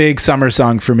was a big summer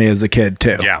song for me as a kid,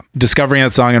 too. Yeah. Discovering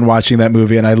that song and watching that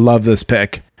movie. And I love this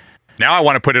pick. Now I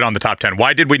want to put it on the top 10.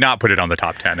 Why did we not put it on the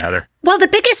top 10, Heather? Well, the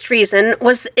biggest reason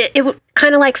was it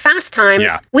kind of like Fast Times.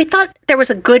 Yeah. We thought there was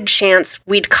a good chance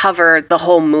we'd cover the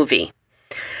whole movie.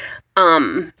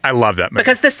 I love that movie.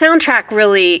 Because the soundtrack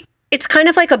really, it's kind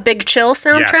of like a Big Chill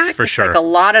soundtrack. Yes, for it's sure. like a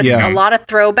lot of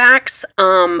throwbacks,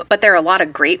 but there are a lot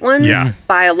of great ones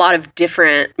by a lot of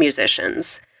different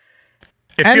musicians.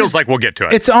 It feels like we'll get to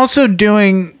it. It's also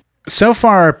doing... So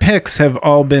far, our picks have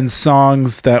all been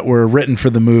songs that were written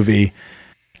for the movie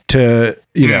to,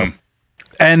 you know,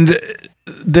 and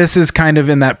this is kind of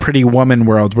in that Pretty Woman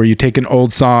world where you take an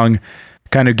old song,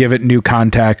 kind of give it new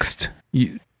context,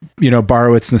 you know,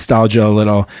 borrow its nostalgia a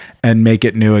little and make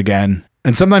it new again.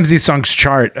 And sometimes these songs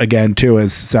chart again, too,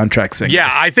 as soundtrack singers.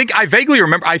 Yeah, I vaguely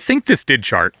remember. I think this did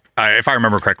chart, if I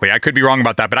remember correctly. I could be wrong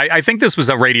about that, but I think this was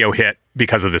a radio hit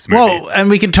because of this movie. Well,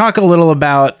 and we can talk a little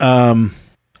about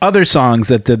other songs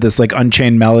that did this, like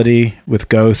Unchained Melody with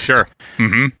Ghost. Sure.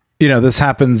 Mm-hmm. You know, this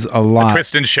happens a lot.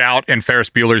 Twist and Shout and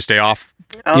Ferris Bueller's Day Off.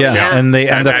 Oh, yeah, and they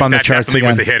end up on the charts definitely again.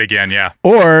 was a hit again, yeah.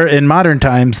 Or in modern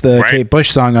times, the Kate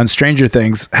Bush song on Stranger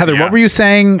Things. Heather, what were you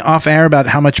saying off air about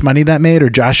how much money that made?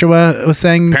 Or Joshua was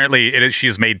saying? Apparently, she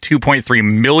has made $2.3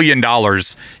 million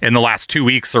in the last 2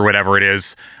 weeks or whatever it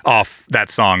is off that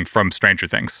song from Stranger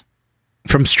Things.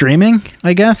 From streaming,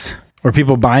 I guess? Or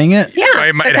people buying it? Yeah.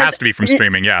 It has to be from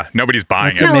streaming, yeah. Nobody's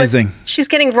buying That's amazing. She's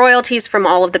getting royalties from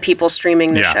all of the people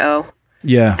streaming the show.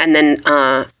 Yeah. And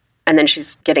then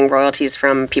she's getting royalties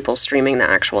from people streaming the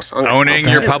actual song. Owning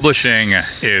your publishing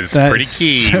is pretty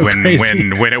key so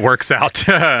when it works out.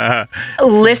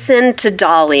 Listen to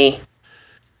Dolly.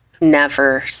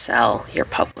 Never sell your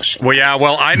publishing. Well, yeah.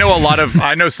 Well, I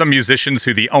know some musicians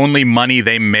who the only money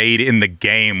they made in the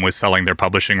game was selling their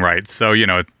publishing rights. So, you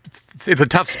know, it's a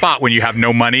tough spot when you have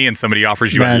no money and somebody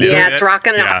offers you a little bit. It's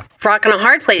rocking a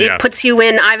hard place. Yeah. It puts you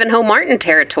in Ivanhoe Martin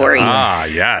territory. Ah,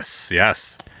 yes.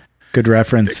 Good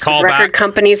reference. Record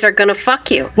companies are going to fuck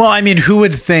you. Well, I mean, who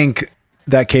would think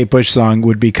that Kate Bush song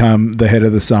would become the hit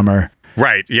of the summer?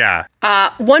 Right, yeah.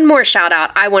 One more shout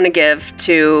out I want to give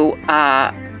to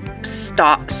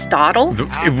Stottle.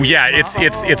 Yeah,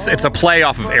 it's a play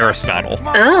off of Aristotle.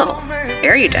 Oh,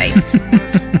 erudite.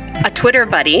 A Twitter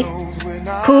buddy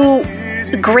who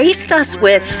graced us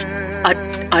with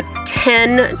a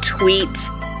 10 tweet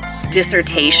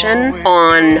dissertation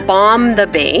on Bomb the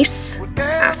Bass,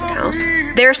 Acid House,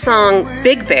 their song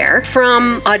Big Bear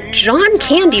from a John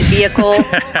Candy vehicle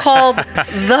called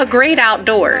The Great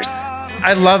Outdoors.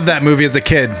 I loved that movie as a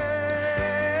kid.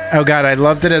 Oh God, I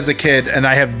loved it as a kid, and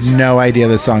I have no idea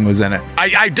the song was in it.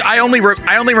 I only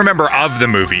remember of the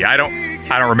movie. I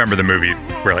don't remember the movie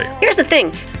really. Here's the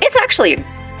thing: it's actually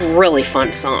a really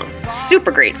fun song,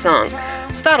 super great song.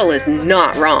 Stottle is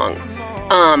not wrong.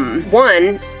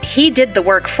 One, he did the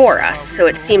work for us, so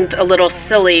it seemed a little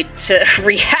silly to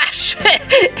rehash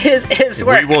his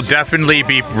work. We will definitely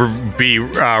be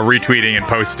retweeting and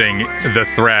posting the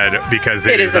thread because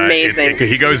it is amazing.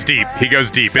 He goes deep.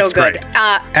 So it's good. great.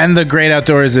 And The Great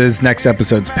Outdoors is next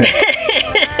episode's pick.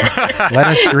 Let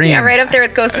us dream. Yeah, right up there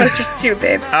with Ghostbusters 2,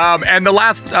 babe. And the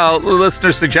last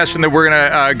listener suggestion that we're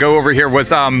going to go over here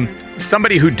was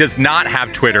somebody who does not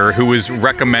have Twitter, who was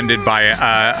recommended by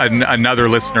another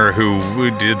listener who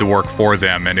did the work for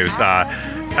them. And it was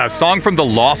a song from the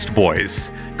Lost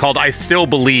Boys called I Still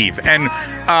Believe. And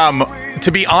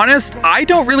to be honest, I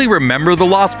don't really remember the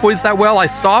Lost Boys that well. I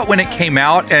saw it when it came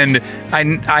out, and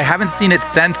I haven't seen it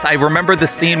since. I remember the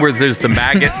scene where there's the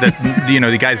maggot,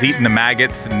 the guy's eating the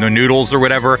maggots and the noodles or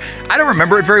whatever. I don't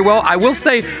remember it very well. I will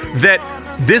say that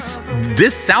this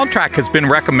soundtrack has been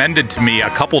recommended to me a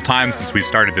couple times since we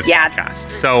started this podcast.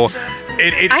 So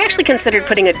I actually considered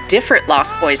putting a different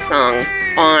Lost Boys song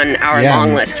on our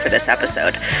long list for this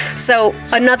episode. So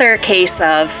another case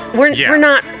of we're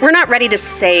not ready to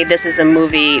say this is a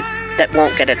movie that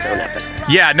won't get its own episode.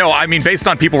 Yeah, no, I mean, based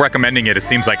on people recommending it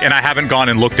seems like, and I haven't gone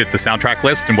and looked at the soundtrack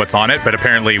list and what's on it, but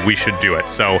apparently we should do it.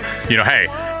 So, hey,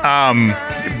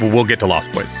 we'll get to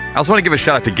Lost Boys. I also want to give a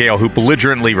shout out to Gail, who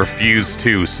belligerently refused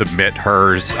to submit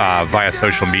hers via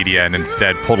social media and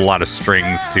instead pulled a lot of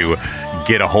strings to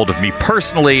get a hold of me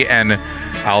personally. And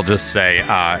I'll just say,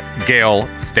 Gail,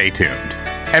 stay tuned.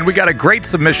 And we got a great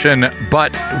submission,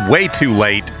 but way too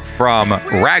late, from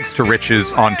Rags to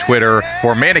Riches on Twitter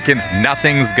for Mannequins,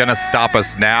 Nothing's Gonna Stop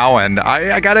Us Now. And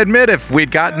I gotta admit, if we'd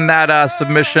gotten that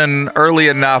submission early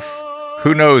enough,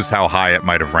 who knows how high it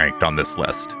might have ranked on this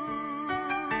list.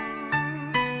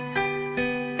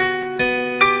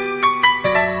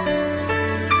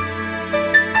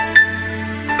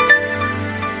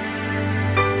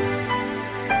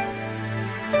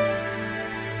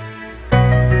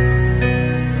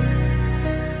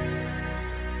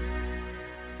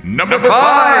 Number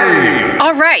 5.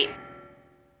 All right.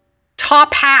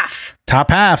 Top half.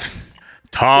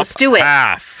 Let's do it.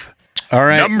 Half. All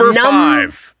right. Number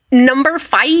 5. Number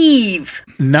 5.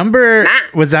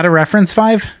 Matt. Was that a reference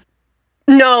 5?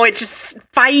 No, it just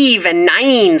 5 and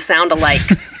 9 sound alike.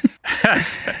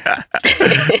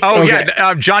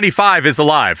 Johnny 5 is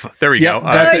alive. There we go.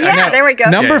 There we go.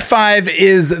 Number 5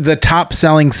 is the top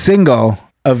selling single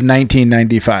of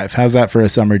 1995. How's that for a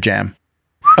summer jam?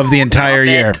 Of the entire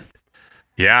year.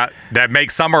 Yeah, that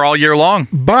makes summer all year long.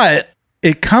 But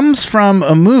it comes from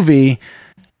a movie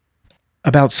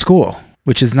about school,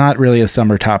 which is not really a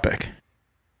summer topic.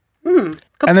 And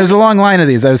there's a long line of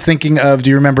these. I was thinking of,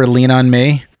 do you remember Lean on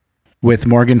Me with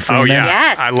Morgan Freeman? Oh, yeah.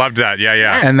 Yes. I loved that. Yeah.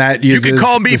 Yes. And that uses You can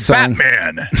call me song.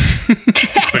 Batman.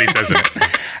 That's what he says in it.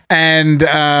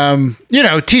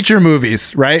 And, teacher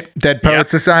movies, right? Dead Poet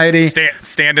Society.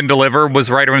 Stand and Deliver was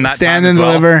right around that Stand time and as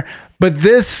well. Deliver. But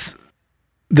this,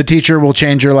 The Teacher Will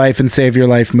Change Your Life and Save Your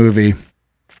Life movie,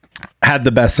 had the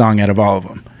best song out of all of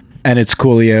them. And it's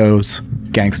Coolio's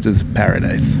Gangsta's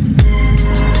Paradise.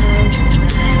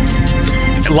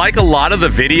 Like a lot of the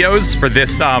videos for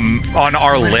this on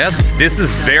our list, this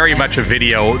is very much a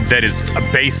video that is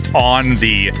based on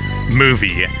the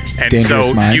movie. And Dangerous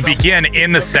so Minds. you begin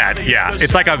in the set. Yeah,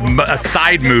 it's like a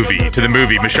side movie to the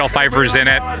movie. Michelle Pfeiffer's in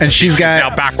it. And she's got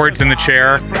now backwards in the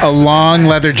chair. A long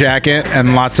leather jacket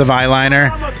and lots of eyeliner.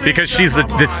 Because she's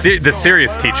the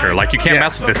serious teacher. Like, you can't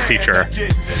mess with this teacher.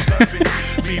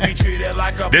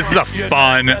 This is a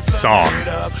fun song.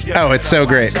 Oh, it's so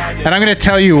great. And I'm going to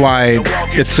tell you why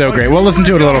it's so great. We'll listen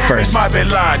to it a little first. I'm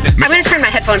going to turn my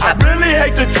headphones up.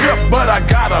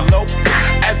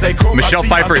 Michelle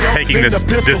Pfeiffer is taking this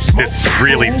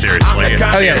really seriously.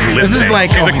 Oh, yeah. This is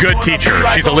like she's a good teacher.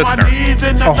 She's a listener.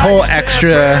 A whole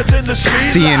extra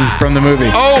scene from the movie.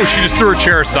 Oh, she just threw her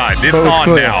chair aside. It's on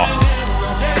Coolio.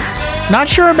 now. Not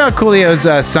sure about Coolio's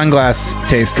sunglass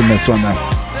taste in this one,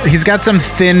 though. He's got some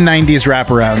thin 90s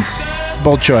wraparounds.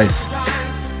 Bold choice.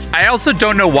 I also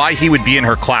don't know why he would be in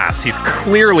her class. He's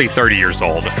clearly 30 years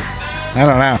old. I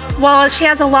don't know. Well, she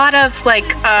has a lot of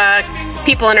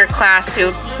people in her class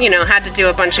who, had to do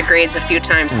a bunch of grades a few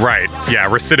times. Right. Yeah.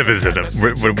 Recidivism.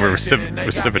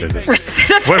 Recidivism.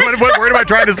 Recidivism. What word am I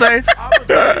trying to say?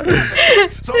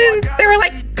 They were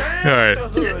like, all right.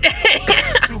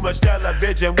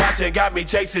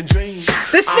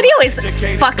 This video is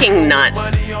fucking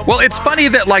nuts. Well, it's funny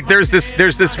that like there's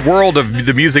this world of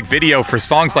the music video for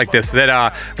songs like this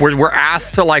that we're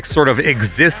asked to like sort of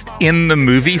exist in the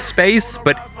movie space,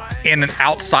 but in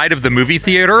outside of the movie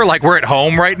theater. Like we're at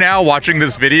home right now watching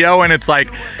this video, and it's like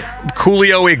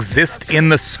Coolio exists in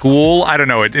the school. I don't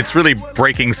know. It's really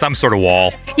breaking some sort of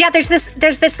wall. Yeah, there's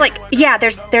this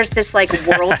like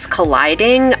worlds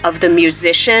colliding of the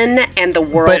musician and the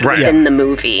world within the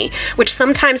movie, which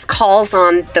sometimes calls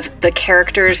on the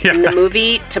characters in the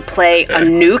movie to play a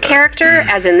new character,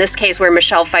 as in this case where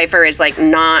Michelle Pfeiffer is like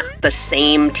not the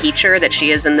same teacher that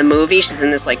she is in the movie. She's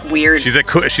in this like weird she's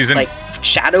in like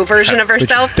shadow version of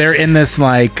herself. They're in this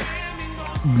like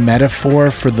metaphor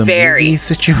for the movie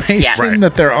situation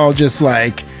that they're all just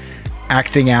like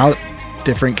acting out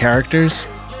different characters.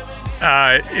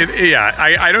 I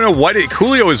don't know what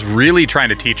Coolio is really trying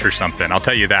to teach her something. I'll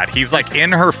tell you that. He's like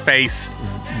in her face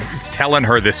telling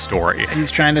her this story.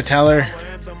 He's trying to tell her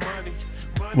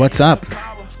what's up,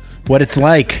 what it's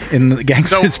like in the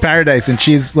Gangster's Paradise, and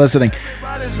she's listening.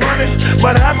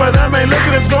 But half of them ain't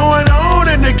looking what's going on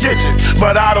in the kitchen.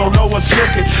 But I don't know what's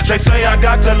cooking. They say I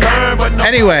got to learn, but no.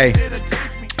 Anyway,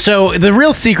 so the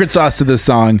real secret sauce to this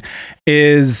song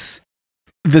is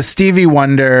the Stevie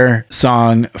Wonder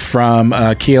song from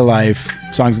Key of Life,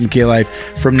 Songs in the Key of Life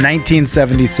from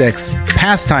 1976,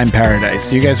 Pastime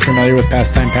Paradise. Are you guys familiar with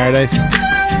Pastime Paradise?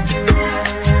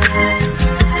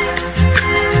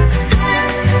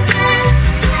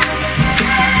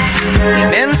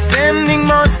 Been spending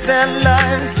most their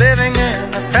lives living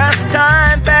in a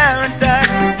pastime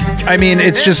paradise. I mean,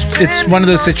 it's one of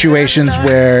those situations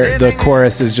where the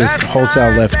chorus is just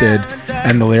wholesale lifted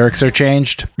and the lyrics are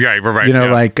changed. Yeah, we're right.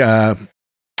 Like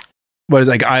what is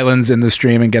it, like Islands in the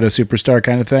Stream and Ghetto Superstar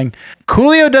kind of thing.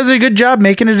 Coolio does a good job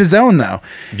making it his own, though.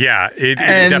 Yeah, it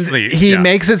definitely. He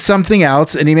makes it something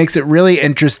else, and he makes it really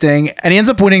interesting. And he ends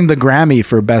up winning the Grammy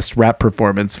for Best Rap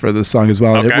Performance for this song as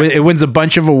well. Okay. It wins a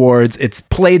bunch of awards. It's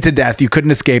played to death. You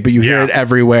couldn't escape it. You hear it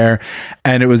everywhere.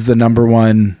 And it was the number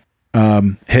one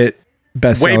hit,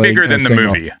 best-selling way bigger than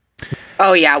single. the movie.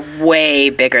 Oh yeah,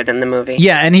 way bigger than the movie.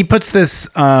 Yeah, and he puts this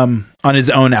on his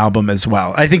own album as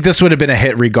well. I think this would have been a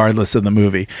hit regardless of the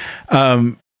movie.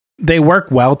 They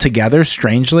work well together,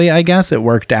 strangely, I guess. It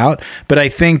worked out. But I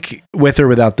think with or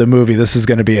without the movie, this is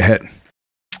going to be a hit.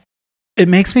 It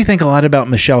makes me think a lot about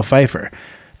Michelle Pfeiffer,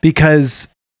 because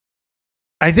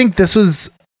I think this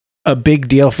was a big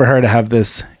deal for her to have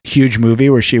this huge movie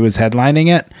where she was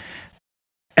headlining it.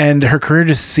 And her career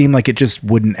just seemed like it just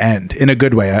wouldn't end in a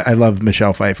good way. I love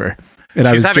Michelle Pfeiffer. And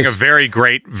she's having a very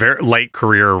great, very late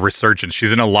career resurgence.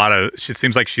 She's in she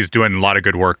seems like she's doing a lot of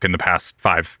good work in the past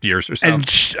 5 years or so.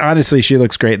 And honestly, she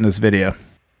looks great in this video.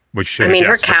 Her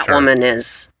Catwoman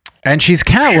is. And she's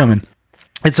Catwoman.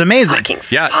 It's amazing. Fucking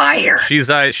fire. She's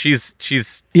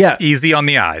easy on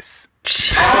the eyes.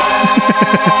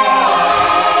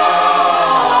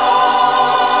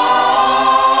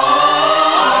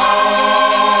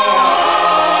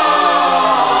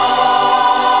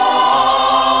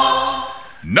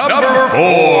 Number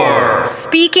 4.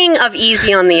 Speaking of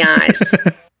easy on the eyes.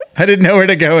 I didn't know where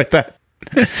to go with that.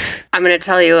 I'm going to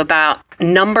tell you about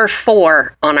number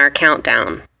 4 on our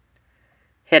countdown.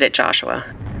 Hit it, Joshua.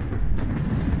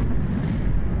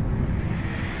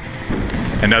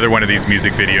 Another one of these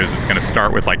music videos is going to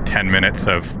start with like 10 minutes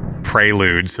of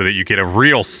prelude so that you get a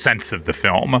real sense of the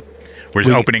film. We're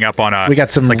just opening up on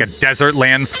it's like a desert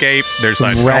landscape. There's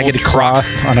a ragged cloth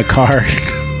on a car.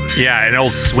 Yeah, an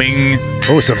old swing.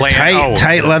 Oh, some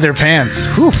tight leather pants.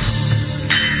 Whew.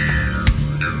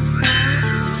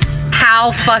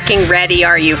 How fucking ready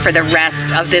are you for the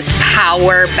rest of this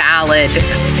power ballad?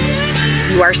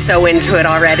 You are so into it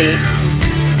already.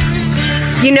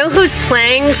 You know who's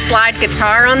playing slide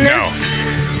guitar on this?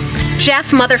 No.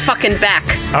 Jeff motherfucking Beck.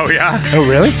 Oh, yeah? Oh,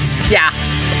 really? Yeah.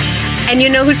 And you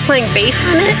know who's playing bass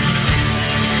on it?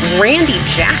 Randy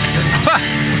Jackson.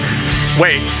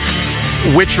 Wait.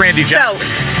 Which Randy Jackson? So,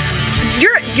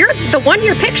 you're the one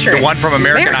you're picturing. The one from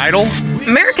American Idol?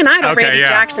 American Idol. Okay, Randy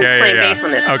Jackson's playing bass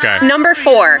on this. Okay. Number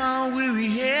 4,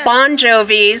 Bon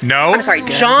Jovi's. No. I'm sorry,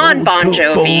 John Bon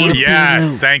Jovi's.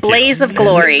 Yes, thank you. Blaze of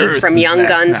Glory from Young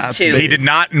Guns 2. He did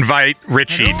not invite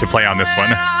Richie to play on this one.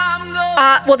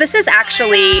 Well, this is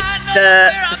actually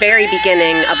the very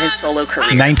beginning of his solo career.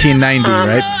 1990,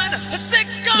 right?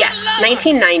 Yes,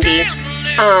 1990.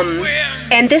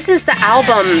 And this is the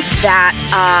album that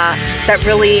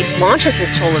really launches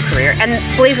his solo career. And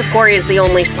Blaze of Glory is the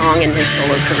only song in his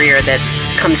solo career that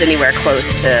comes anywhere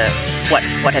close to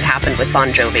what had happened with Bon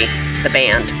Jovi, the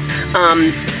band.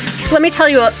 Let me tell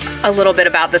you a little bit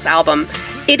about this album.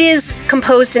 It is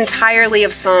composed entirely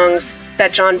of songs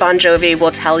that John Bon Jovi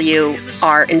will tell you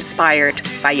are inspired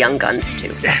by Young Guns 2.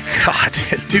 God,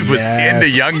 dude was into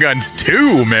Young Guns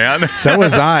 2, man. So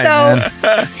was I, man.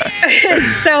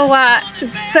 So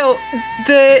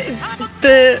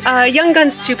the Young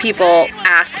Guns 2 people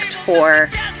asked for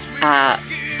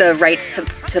the rights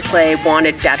to play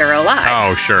Wanted Dead or Alive.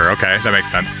 Oh, sure. Okay, that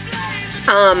makes sense.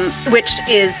 Which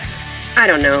is, I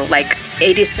don't know, like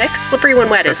 86? Slippery When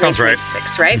Wet is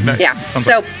 1986, right? Yeah.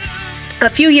 So a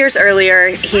few years earlier,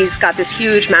 he's got this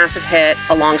huge, massive hit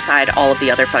alongside all of the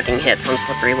other fucking hits on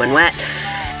Slippery When Wet.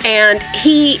 And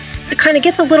he kind of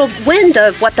gets a little wind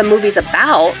of what the movie's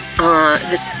about,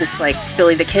 this like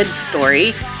Billy the Kid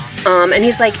story. And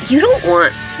he's like, you don't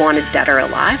want Wanted Dead or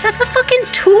Alive. That's a fucking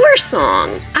tour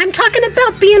song. I'm talking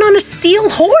about being on a steel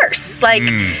horse. Like,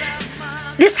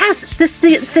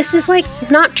 this is like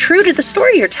not true to the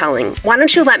story you're telling. Why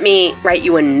don't you let me write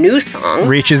you a new song?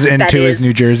 Reaches into his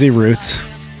New Jersey roots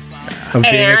of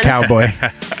being a cowboy.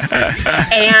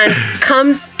 and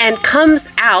comes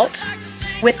out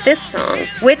with this song,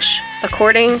 which,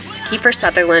 according to Kiefer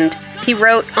Sutherland, he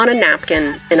wrote on a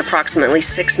napkin in approximately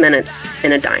 6 minutes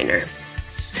in a diner.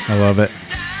 I love it.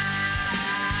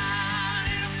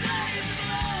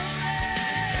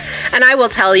 And I will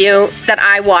tell you that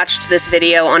I watched this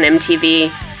video on MTV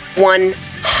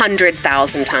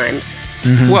 100,000 times.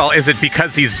 Mm-hmm. Well, is it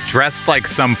because he's dressed like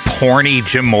some porny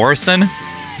Jim Morrison?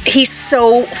 He's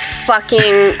so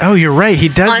fucking... Oh, you're right. He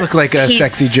does look like a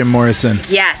sexy Jim Morrison.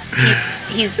 Yes,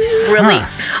 he's really...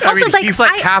 Also, he's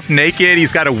half naked.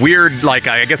 He's got a weird, I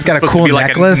guess it's supposed to be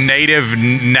like a native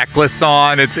necklace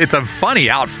on. It's a funny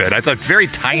outfit. It's a very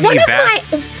tiny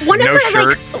vest, no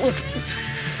shirt.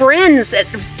 Friends,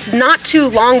 not too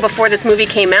long before this movie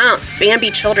came out, Bambi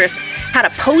Childress had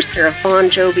a poster of Bon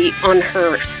Jovi on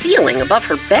her ceiling above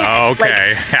her bed. Oh,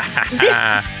 okay.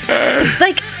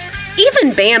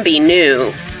 Even Bambi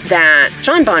knew that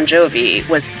John Bon Jovi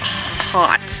was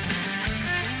hot.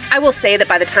 I will say that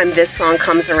by the time this song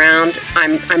comes around,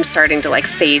 I'm starting to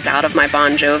phase out of my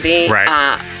Bon Jovi.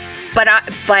 Right. But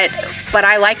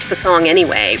I liked the song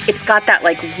anyway. It's got that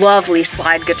lovely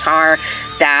slide guitar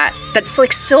that's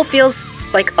still feels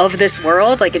like of this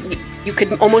world. You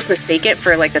could almost mistake it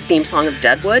for the theme song of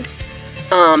Deadwood.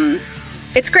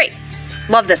 It's great.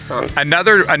 Love this song.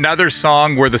 Another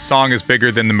song where the song is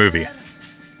bigger than the movie.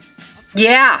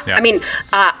 Yeah. I mean,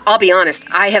 I'll be honest.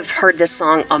 I have heard this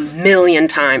song a million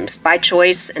times by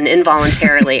choice and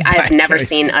involuntarily. I have never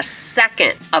seen a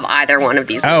second of either one of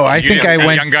these movies. I think I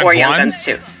went... Young Guns or Young Guns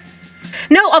 2.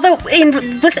 No, although in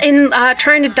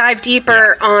trying to dive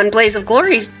deeper on Blaze of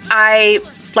Glory, I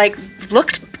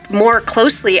looked more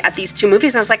closely at these two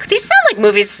movies, and I was like, these sound like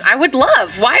movies I would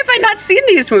love. Why have I not seen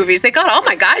these movies? They got all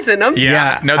my guys in them.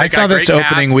 Yeah. No, I saw this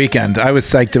opening weekend. I was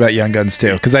psyched about Young Guns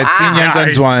 2 because I'd seen Young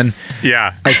Guns 1.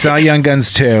 Yeah. I saw Young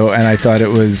Guns 2 and I thought it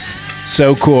was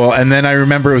so cool. And then I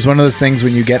remember it was one of those things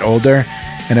when you get older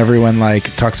and everyone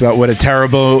talks about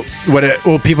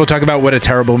people talk about what a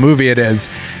terrible movie it is.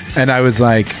 And I was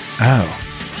like, oh,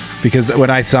 because when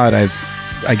I saw it,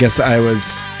 I guess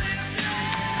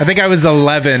I think I was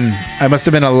 11. I must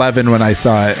have been 11 when I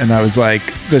saw it, and I was like,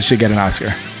 this should get an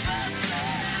Oscar.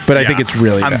 But I think it's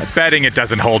really bad. I'm betting it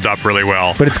doesn't hold up really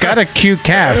well. But it's got a cute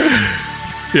cast.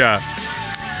 Yeah.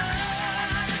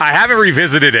 I haven't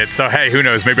revisited it, so hey, who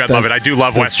knows? Maybe I'd love it. I do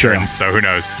love Westerns, so who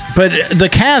knows? But the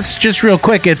cast, just real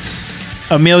quick, it's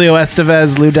Emilio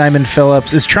Estevez, Lou Diamond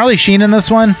Phillips. Is Charlie Sheen in this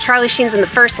one? Charlie Sheen's in the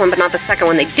first one, but not the second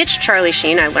one. They ditched Charlie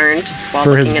Sheen, I learned, while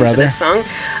for looking into this song.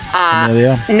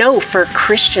 Emilio? No, for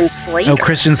Christian Slater. Oh,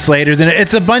 Christian Slater's in it.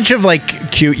 It's a bunch of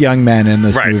cute young men in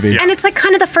this movie. Yeah. And it's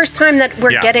kind of the first time that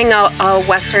we're getting a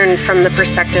Western from the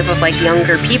perspective of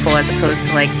younger people as opposed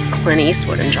to Clint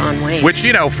Eastwood and John Wayne. Which,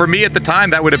 for me at the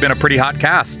time, that would have been a pretty hot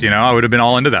cast. I would have been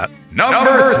all into that.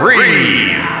 Number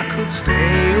 3. I could stay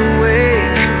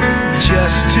awake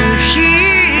just to hear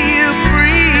you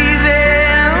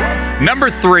breathing.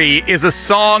 Number 3 is a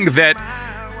song that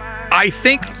I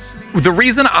think the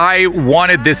reason I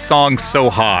wanted this song so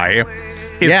high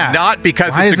is not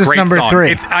because it's a great number song.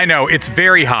 3? I know, it's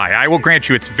very high. I will grant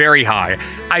you it's very high.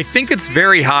 I think it's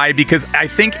very high because I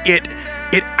think it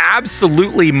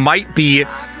absolutely might be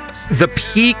the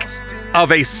peak of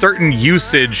a certain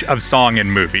usage of song in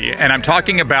movie. And I'm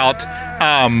talking about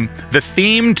the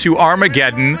theme to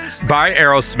Armageddon by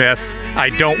Aerosmith, I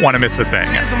Don't Want to Miss a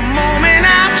Thing. There's a moment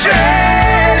I'll try.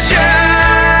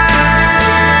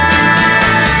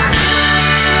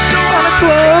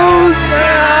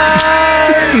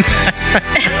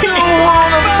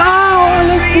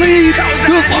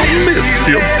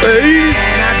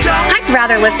 I'd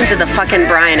rather listen to the fucking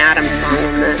Bryan Adams song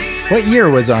than this. What year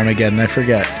was Armageddon? I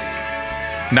forget.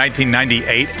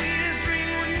 1998.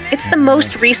 It's the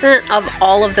most recent of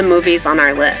all of the movies on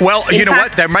our list. Well, you know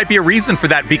what? There might be a reason for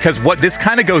that, because what this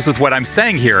kind of goes with what I'm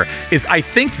saying here is I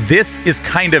think this is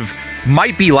kind of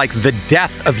might be like the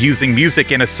death of using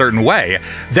music in a certain way.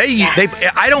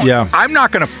 I'm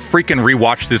not going to freaking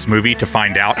rewatch this movie to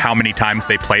find out how many times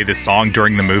they play this song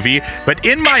during the movie, but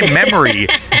in my memory,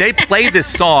 they play this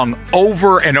song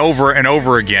over and over and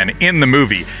over again in the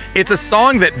movie. It's a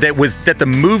song that the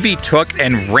movie took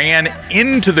and ran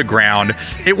into the ground.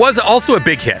 It was also a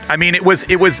big hit. I mean, it was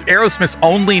Aerosmith's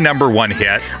only number one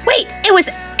hit. Wait, it was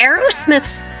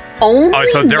Aerosmith's only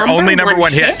so their only number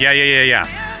one hit? Yeah.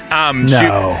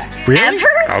 No. Really? Ever?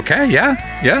 Okay, yeah.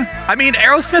 I mean,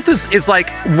 Aerosmith is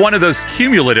like one of those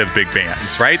cumulative big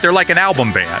bands, right? They're like an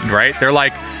album band, right? They're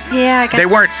like, yeah, I guess they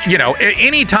weren't,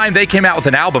 anytime they came out with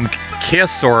an album,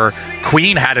 Kiss or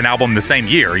Queen had an album the same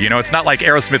year. It's not like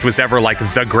Aerosmith was ever like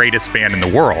the greatest band in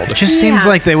the world. It just seems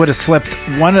like they would have slipped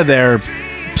one of their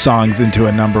songs into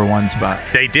a number one spot.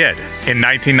 They did in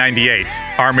 1998.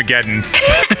 Armageddon.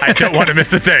 I don't want to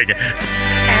miss a thing.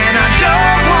 And I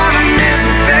don't want to miss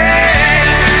a thing.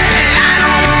 And I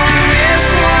don't want to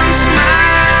miss one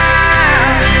smile.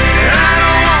 And I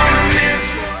don't want to miss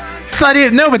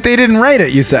one. No, but they didn't write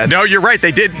it, you said. No, you're right.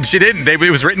 They did. She didn't. It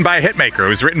was written by a hitmaker. It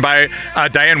was written by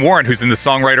Diane Warren, who's in the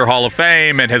Songwriter Hall of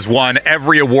Fame and has won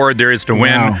every award there is to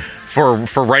win. Wow. For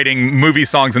writing movie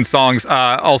songs and songs,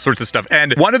 all sorts of stuff.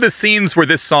 And one of the scenes where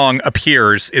this song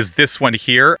appears is this one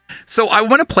here. So I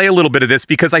want to play a little bit of this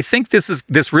because I think this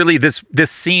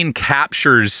scene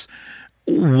captures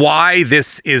why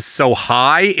this is so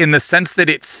high, in the sense that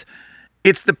it's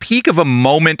the peak of a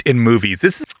moment in movies.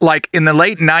 This is like in the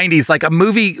late 90s, like a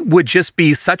movie would just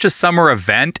be such a summer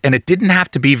event, and it didn't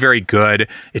have to be very good.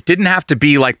 It didn't have to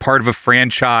be like part of a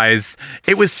franchise.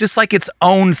 It was just like its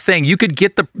own thing. You could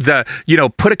get the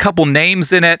put a couple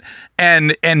names in it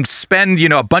and spend,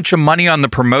 a bunch of money on the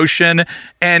promotion,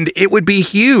 and it would be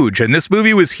huge. And this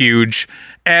movie was huge.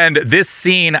 And this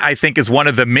scene, I think, is one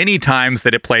of the many times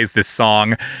that it plays this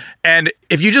song. And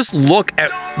if you just look at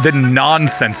the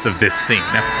nonsense of this scene,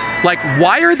 like,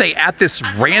 why are they at this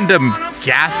random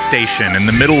gas station in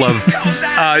the middle of,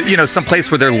 some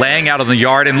place where they're laying out in the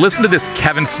yard? And listen to this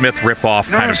Kevin Smith ripoff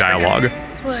kind of dialogue.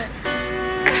 What?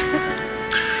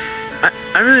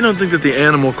 I really don't think that the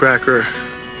animal cracker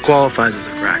qualifies as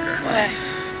a cracker. Why?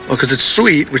 Well, because it's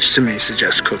sweet, which to me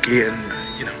suggests cookie, and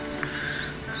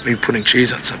maybe putting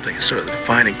cheese on something is sort of the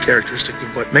defining characteristic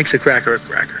of what makes a cracker a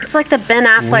cracker. It's like the Ben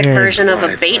Affleck version of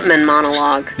a Bateman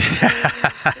monologue.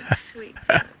 Sweet.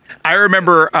 I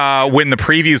remember when the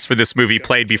previews for this movie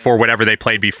played before whatever they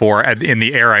played before in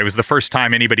the era. It was the first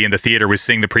time anybody in the theater was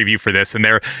seeing the preview for this. And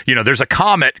there's a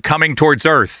comet coming towards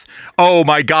Earth. Oh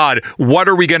my God, what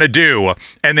are we going to do?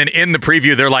 And then in the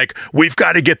preview, they're like, we've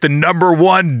got to get the number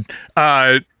one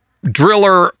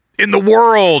driller in the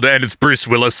world. And it's Bruce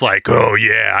Willis like, oh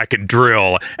yeah, I can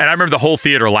drill. And I remember the whole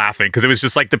theater laughing because it was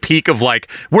just like the peak of like,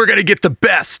 we're going to get the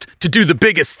best to do the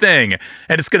biggest thing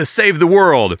and it's going to save the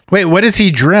world. Wait, what does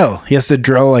he drill? He has to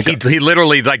drill like... He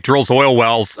literally like drills oil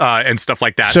wells and stuff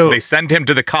like that. So they send him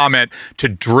to the comet to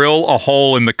drill a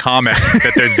hole in the comet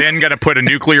that they're then going to put a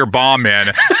nuclear bomb in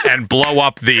and blow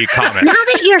up the comet. Now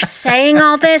that you're saying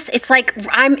all this, it's like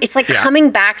coming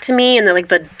back to me in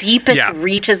the deepest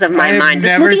reaches of my mind.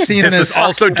 This movie is this was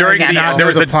also during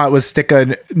the plot was stick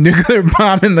a nuclear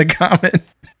bomb in the comet.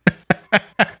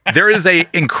 There is a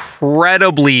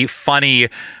incredibly funny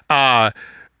on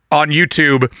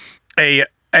YouTube a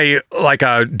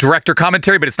director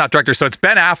commentary, but it's not director. So it's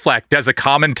Ben Affleck does a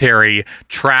commentary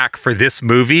track for this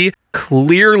movie,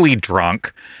 clearly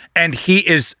drunk, and he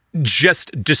is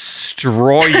just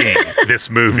destroying this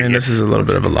movie. I mean, this is a little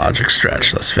bit of a logic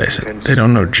stretch, let's face it. They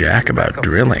don't know jack about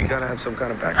drilling.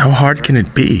 How hard can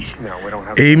it be?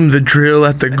 Aim the drill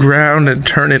at the ground and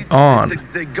turn it on. You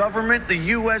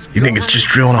think it's just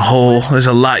drilling a hole? There's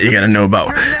a lot you gotta know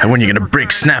about. And when you're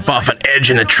gonna snap off an edge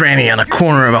in a tranny on a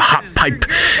corner of a hot pipe,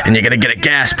 and you're gonna get a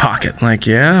gas pocket. Like,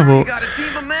 yeah, well,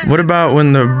 what about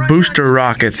when the booster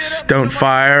rockets don't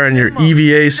fire and your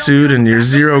EVA suit and your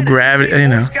zero gravity,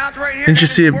 Didn't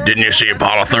you see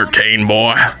Apollo 13,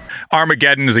 boy?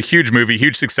 Armageddon is a huge movie,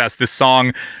 huge success. This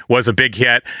song was a big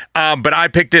hit, but I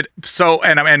picked it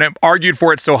and I argued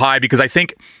for it so high because I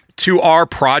think to our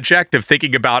project of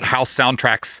thinking about how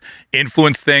soundtracks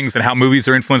influence things and how movies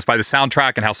are influenced by the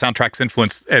soundtrack and how soundtracks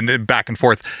influence and then back and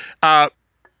forth,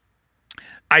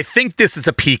 I think this is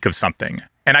a peak of something.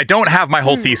 And I don't have my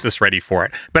whole thesis ready for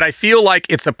it, but I feel like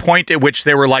it's a point at which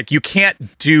they were like, you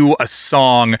can't do a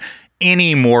song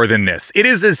any more than this. It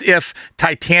is as if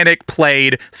Titanic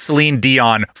played Celine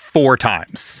Dion 4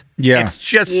 times. Yeah. It's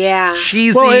just Yeah.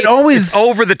 cheesy. Well, it always- it's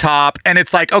over the top. And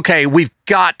it's like, okay, we've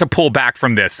got to pull back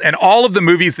from this. And all of the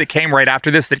movies that came right after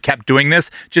this that kept doing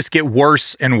this just get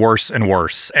worse and worse and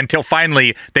worse until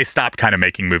finally they stopped kind of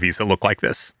making movies that look like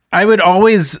this. I would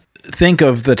always think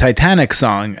of the Titanic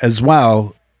song as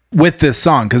well with this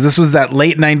song, because this was that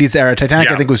late 90s era. Titanic,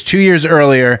 Yeah. I think, was 2 years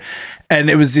earlier,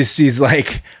 and it was just these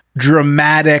like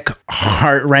dramatic,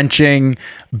 heart-wrenching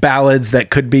ballads that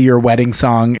could be your wedding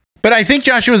song. But I think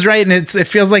Joshua's right, and it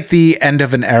feels like the end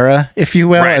of an era, if you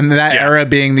will, Right. and that Yeah. era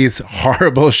being these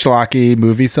horrible, schlocky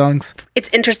movie songs. It's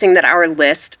interesting that our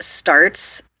list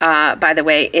starts, by the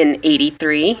way, in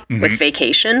 83 with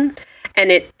Vacation.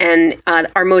 And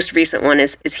our most recent one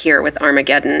is here with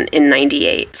Armageddon in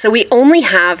 98. So we only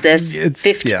have this It's-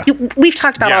 50. yeah. We've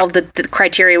talked about Yeah. all the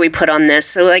criteria we put on this.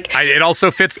 So like, It also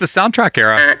fits the soundtrack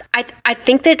era. I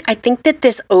think that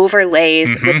this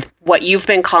overlays with what you've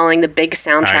been calling the big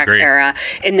soundtrack agree. era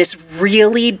in this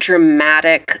really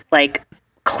dramatic, like,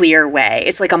 clear way.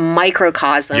 It's like a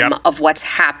microcosm Yep. of what's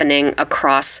happening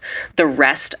across the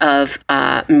rest of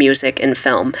music and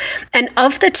film. And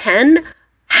of the 10,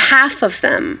 half of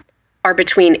them are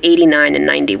between 89 and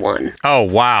 91. Oh,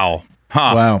 wow.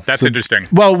 Huh. Wow. That's So- interesting.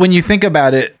 Well, when you think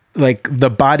about it, like The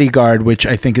Bodyguard, which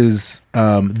I think is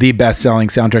the best-selling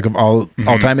soundtrack of all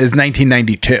time, is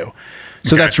 1992.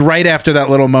 So that's right after that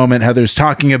little moment Heather's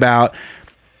talking about.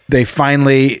 They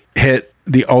finally hit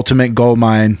the ultimate gold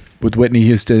mine with Whitney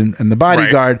Houston and The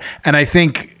Bodyguard, and I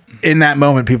think in that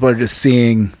moment people are just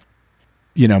seeing,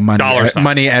 money, Dollar signs.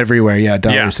 money everywhere. Yeah,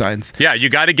 dollar signs. Yeah, you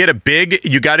got to get a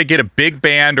big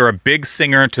band or a big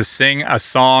singer to sing a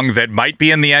song that might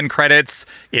be in the end credits.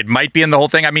 It might be in the whole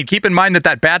thing. I mean, keep in mind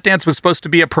that Bat Dance was supposed to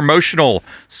be a promotional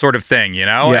sort of thing,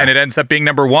 Yeah. and it ends up being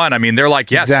number one. I mean, they're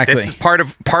like, yes, Exactly. this is part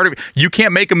of. You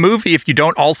can't make a movie if you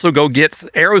don't also go get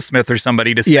Aerosmith or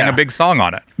somebody to sing Yeah. a big song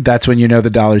on it. That's when the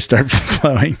dollars start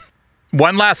flowing.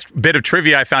 One last bit of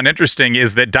trivia I found interesting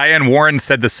is that Diane Warren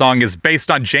said the song is based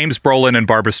on James Brolin and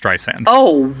Barbra Streisand.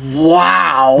 Oh,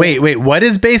 wow. Wait, what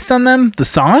is based on them? The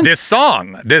song? This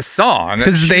song.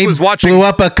 Because She they was watching. blew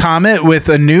up a comet with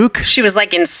a nuke. She was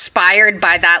like inspired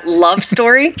by that love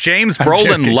story. James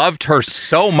Brolin joking. loved her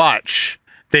so much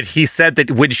that he said that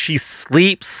when she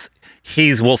sleeps,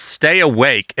 he will stay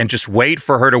awake and just wait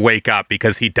for her to wake up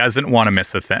because he doesn't want to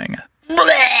miss a thing.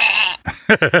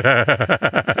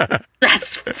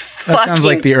 That's fucking That sounds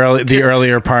like the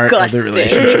earlier part of the disgusting.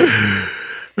 relationship.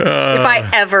 If I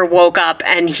ever woke up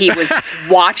and he was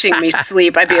watching me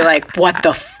sleep, I'd be like, what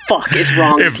the fuck is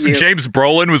wrong If with you? James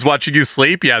Brolin was watching you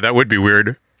sleep, yeah, that would be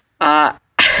weird.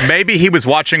 Maybe he was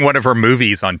watching one of her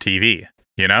movies on TV,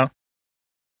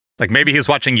 Like maybe he was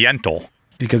watching Yentl.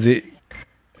 Because he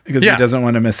Yeah. doesn't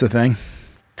want to miss a thing.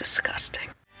 Disgusting.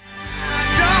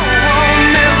 Don't wanna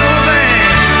miss a thing.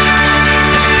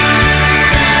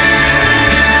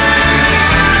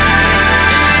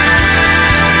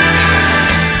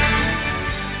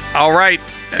 All right.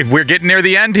 We're getting near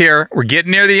the end here. We're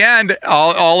getting near the end.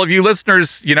 All of you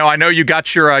listeners, I know you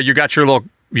got your little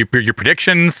your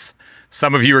predictions.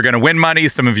 Some of you are going to win money.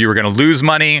 Some of you are going to lose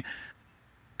money.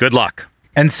 Good luck.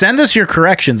 And send us your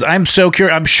corrections. I'm so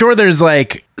curious. I'm sure there's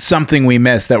like something we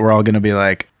missed that we're all going to be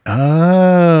like,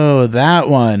 oh, that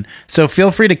one. So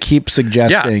feel free to keep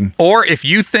suggesting. Yeah. Or if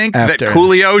you think After. that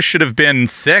Coolio should have been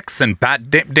 6 and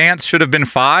Bat Dance should have been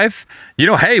 5,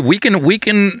 hey, we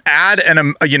can add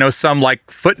some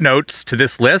like footnotes to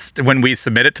this list when we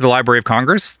submit it to the Library of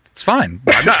Congress. It's fine.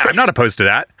 I'm not opposed to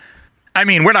that. I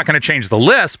mean, we're not going to change the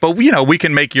list, but we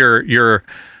can make your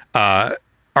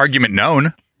argument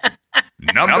known.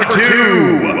 Number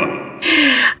 2.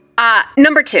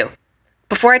 Number 2.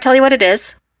 Before I tell you what it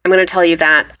is, I'm going to tell you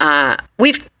that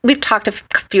we've talked a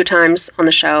few times on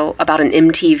the show about an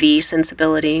MTV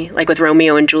sensibility, like with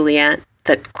Romeo and Juliet,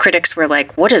 that critics were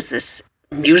like, what is this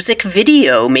music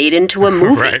video made into a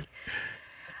movie? Right.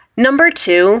 Number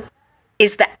 2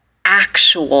 is the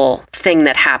actual thing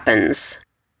that happens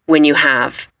when you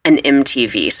have an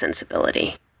MTV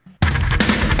sensibility.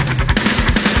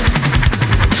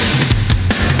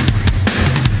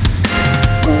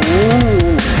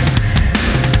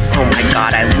 Oh my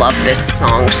God, I love this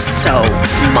song so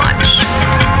much.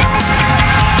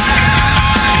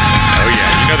 Oh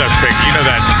yeah, that's big.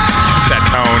 That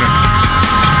tone.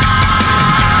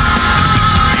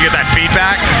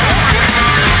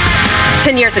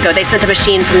 years ago, they sent a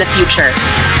machine from the future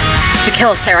to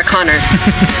kill Sarah Connor.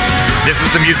 This is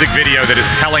the music video that is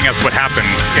telling us what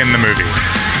happens in the movie.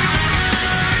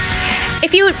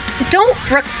 If you don't,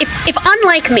 if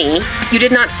unlike me, you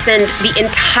did not spend the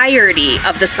entirety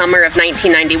of the summer of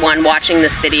 1991 watching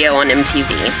this video on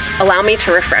MTV, allow me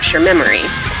to refresh your memory.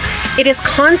 It is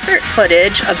concert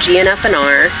footage of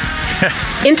GNFNR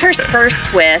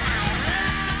interspersed with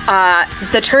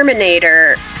the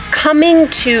Terminator coming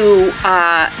to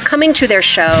their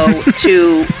show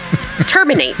to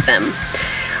terminate them.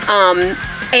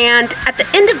 And at the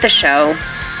end of the show,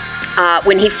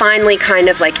 when he finally kind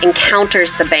of like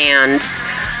encounters the band,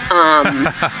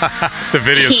 the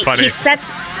video's funny.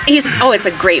 It's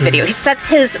a great video. He sets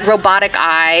his robotic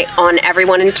eye on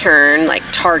everyone in turn, like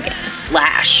target,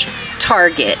 Slash,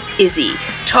 target, Izzy,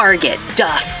 target,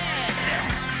 Duff.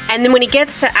 And then when he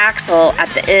gets to Axl at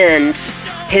the end,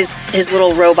 his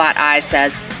little robot eye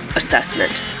says,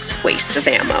 assessment, waste of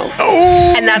ammo.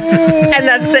 Oh! And that's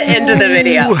the end of the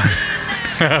video.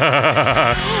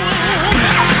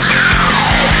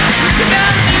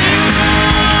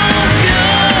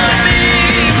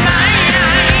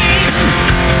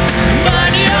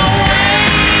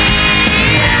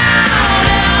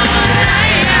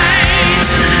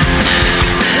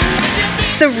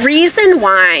 The reason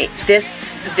why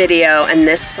this video and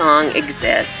this song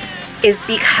exist is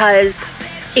because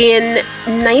in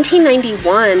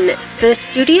 1991, the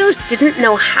studios didn't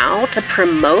know how to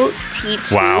promote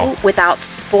T2 without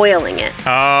spoiling it.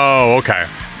 Oh, okay.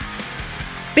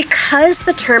 Because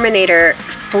the Terminator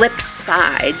flips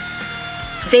sides,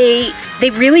 they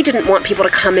really didn't want people to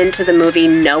come into the movie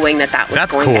knowing that was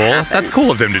going to happen. That's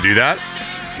cool of them to do that.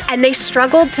 And they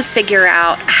struggled to figure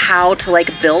out how to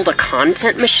build a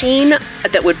content machine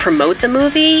that would promote the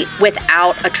movie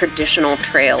without a traditional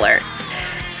trailer.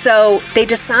 So they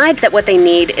decide that what they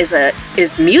need is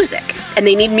music, and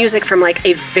they need music from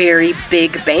a very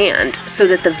big band so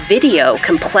that the video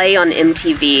can play on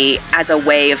MTV as a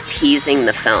way of teasing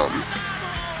the film.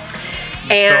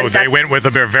 And so they went with a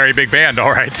very big band,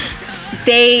 all right.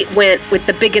 They went with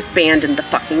the biggest band in the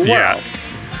fucking world.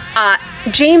 Yeah.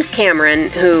 James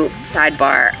Cameron, who,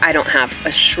 sidebar, I don't have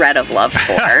a shred of love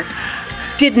for,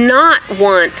 did not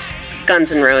want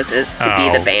Guns N' Roses to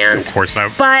be the band. Of course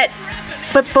not. But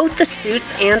both the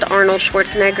Suits and Arnold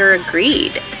Schwarzenegger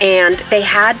agreed, and they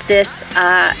had this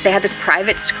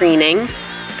private screening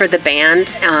for the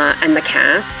band and the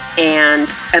cast, and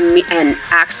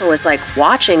Axl is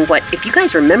watching if you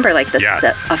guys remember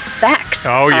the effects.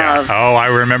 Oh yeah. I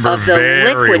remember of the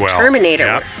very liquid well. Terminator.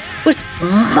 Yep. It was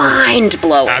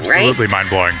mind-blowing, Absolutely right?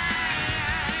 mind-blowing.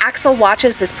 Axl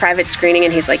watches this private screening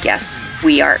and he's like, yes,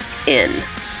 we are in.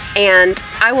 And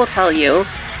I will tell you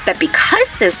that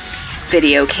because this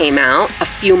video came out a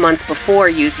few months before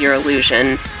Use Your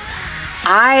Illusion,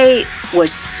 I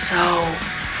was so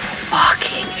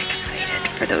fucking excited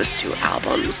for those two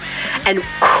albums and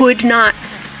could not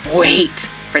wait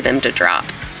for them to drop.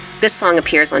 This song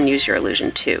appears on Use Your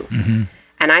Illusion too. Mm-hmm.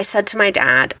 And I said to my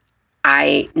dad,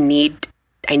 I need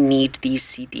these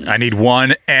CDs. I need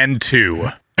 1 and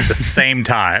 2 at the same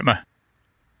time.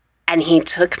 And he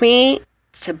took me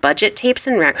to Budget Tapes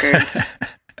and Records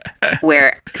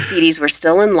where CDs were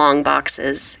still in long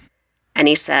boxes. And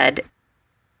he said,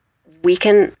 we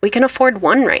can afford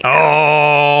one right now.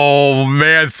 Oh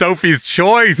man, Sophie's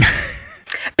choice.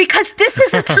 Because this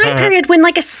is a time period when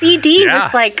a CD was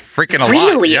freaking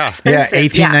really lot.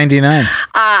 expensive. Yeah,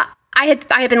 $18.99. I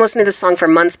had been listening to this song for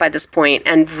months by this point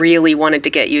and really wanted to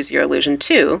get Use Your Illusion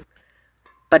too,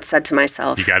 but said to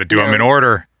myself, you got to do them in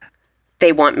order.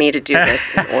 They want me to do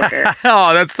this in order.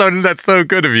 Oh, that's so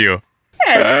good of you.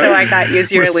 And so I got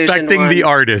Use Your Illusion. Respecting the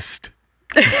artist.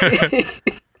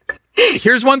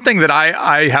 Here's one thing that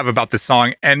I have about this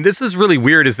song, and this is really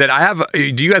weird, is that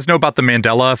do you guys know about the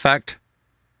Mandela effect?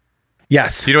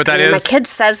 Yes. Do you know what that is? My kid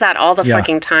says that all the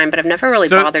fucking time, but I've never really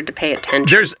bothered to pay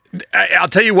attention. I'll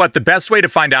tell you what, the best way to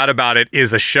find out about it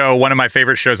is a show. One of my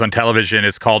favorite shows on television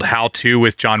is called How To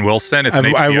with John Wilson. It's an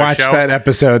HBO I watched show. that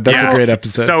episode. That's a great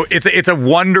episode. So it's a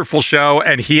wonderful show,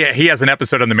 and he has an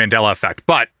episode on the Mandela effect.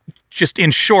 But just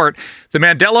in short, the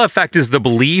Mandela effect is the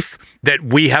belief that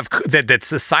we have that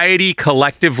society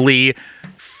collectively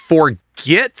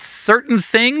forgets certain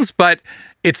things, but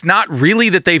it's not really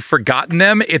that they've forgotten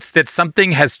them. It's that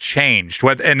something has changed.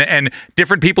 And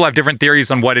different people have different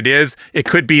theories on what it is. It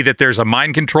could be that there's a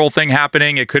mind control thing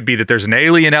happening. It could be that there's an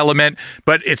alien element.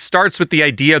 But it starts with the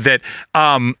idea that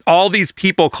all these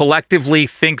people collectively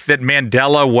think that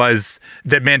Mandela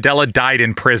died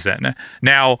in prison.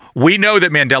 Now, we know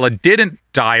that Mandela didn't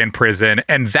die in prison,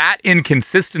 and that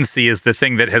inconsistency is the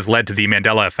thing that has led to the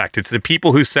Mandela effect. It's the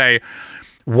people who say,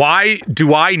 why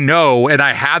do I know and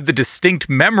I have the distinct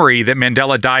memory that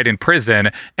Mandela died in prison,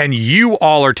 and you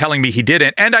all are telling me he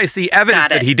didn't, and I see evidence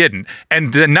that he didn't.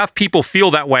 And enough people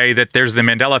feel that way that there's the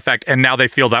Mandela effect, and now they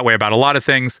feel that way about a lot of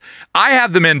things. I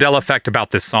have the Mandela effect about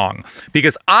this song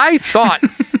because I thought,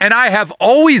 and I have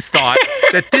always thought,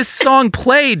 that this song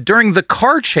played during the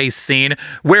car chase scene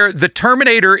where the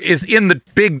Terminator is in the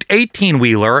big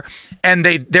 18-wheeler and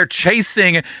they're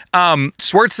chasing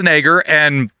Schwarzenegger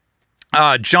and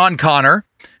John Connor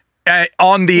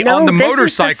on the motorcycle this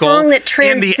is the song that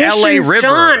transitions in the LA River.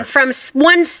 John from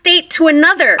one state to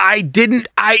another.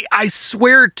 I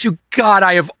swear to God,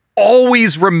 I have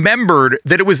always remembered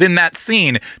that it was in that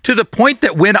scene, to the point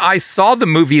that when I saw the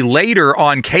movie later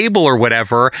on cable or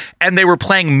whatever, and they were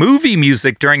playing movie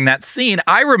music during that scene,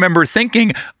 I remember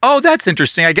thinking, oh, that's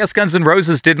interesting. I guess Guns N'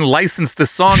 Roses didn't license the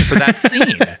song for that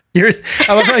scene.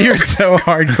 I love how you're so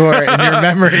hardcore in your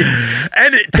memory.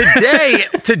 And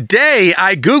today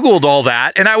I Googled all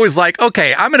that and I was like,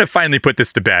 okay, I'm going to finally put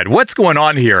this to bed. What's going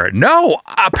on here? No,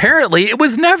 apparently it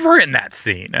was never in that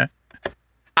scene.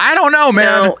 I don't know, man.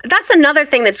 No, that's another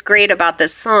thing that's great about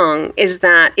this song is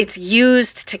that it's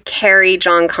used to carry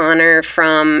John Connor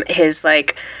from his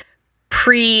like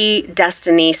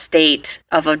pre-Destiny state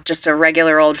of just a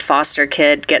regular old foster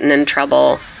kid getting in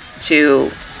trouble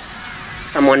to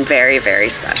someone very, very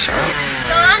special.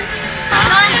 John,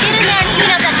 get in there and clean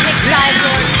up that pigsty of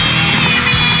yours.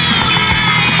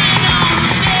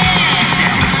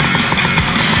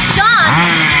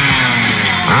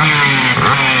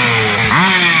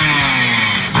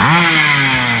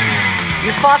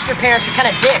 Your foster parents are kind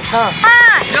of dicks, huh?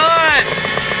 John!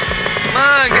 Come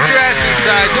on, get your ass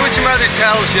inside. Do what your mother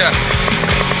tells you.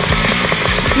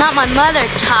 She's not my mother,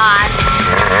 Todd.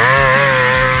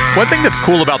 One thing that's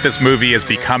cool about this movie is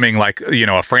becoming like,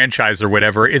 a franchise or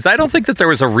whatever, is I don't think that there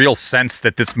was a real sense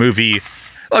that this movie...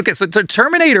 Okay, so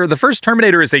the first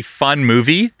Terminator is a fun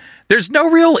movie. There's no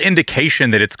real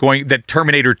indication that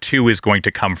Terminator 2 is going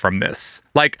to come from this.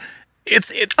 Like... and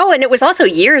it was also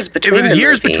years between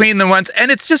the ones, and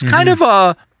it's just kind of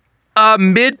a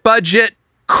mid-budget,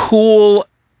 cool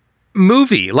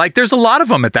movie. Like, there's a lot of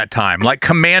them at that time, like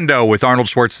Commando with Arnold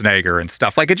Schwarzenegger and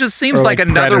stuff. Like, it just seems like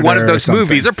another one of those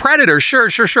movies. Or Predator,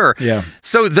 sure. Yeah.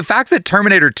 So the fact that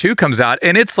Terminator 2 comes out,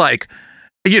 and it's like,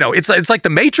 it's like The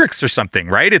Matrix or something,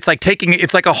 right? It's like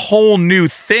a whole new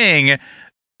thing.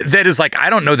 That is like,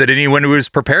 I don't know that anyone was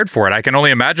prepared for it. I can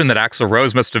only imagine that Axl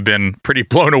Rose must have been pretty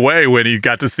blown away when he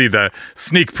got to see the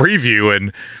sneak preview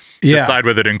and decide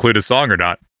whether to include a song or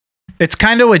not. It's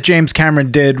kind of what James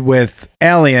Cameron did with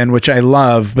Alien, which I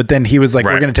love, but then he was like,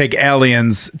 we're going to take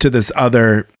aliens to this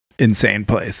other insane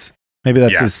place. Maybe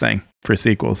that's his thing for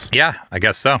sequels. Yeah, I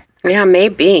guess so. Yeah,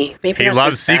 maybe. He that's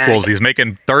loves sequels. He's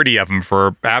making 30 of them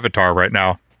for Avatar right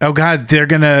now. Oh, God, they're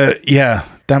going to...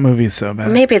 That movie is so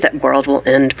bad. Maybe that world will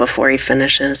end before he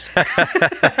finishes.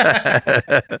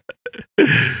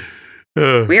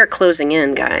 We are closing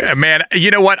in, guys. Man,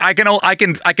 you know what? I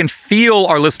can feel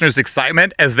our listeners'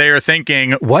 excitement as they are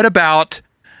thinking, what about...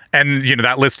 And,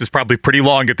 that list is probably pretty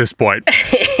long at this point.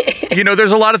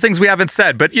 There's a lot of things we haven't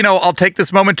said, but, I'll take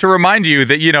this moment to remind you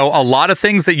that, a lot of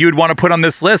things that you would want to put on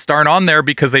this list aren't on there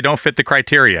because they don't fit the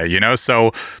criteria,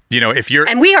 So, if you're...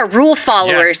 And we are rule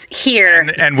followers here.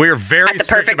 And we're very at the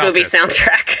Perfect Movie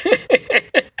soundtrack.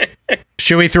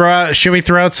 Should we throw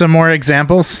out some more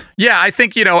examples? Yeah, I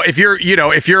think, if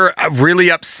you're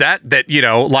really upset that,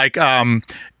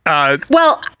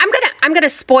 well, I'm gonna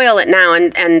spoil it now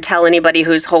and tell anybody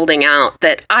who's holding out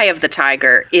that Eye of the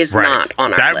Tiger is not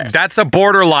on our list. That's a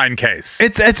borderline case.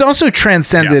 It's also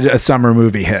transcended a summer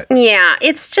movie hit. Yeah,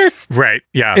 it's just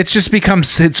Yeah. It's just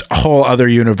becomes its whole other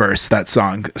universe, that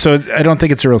song. So I don't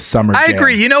think it's a real summer jam. I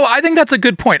agree. I think that's a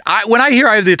good point. When I hear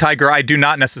Eye of the Tiger, I do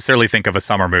not necessarily think of a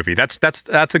summer movie. That's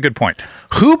a good point.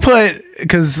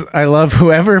 Because I love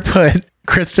whoever put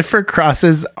Christopher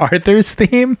Cross's Arthur's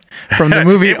theme from the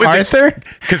movie Arthur?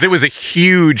 Because it was a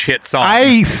huge hit song.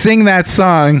 I sing that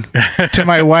song to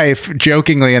my wife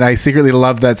jokingly, and I secretly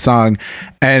love that song.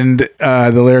 And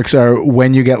the lyrics are,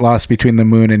 "When you get lost between the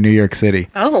moon and New York City."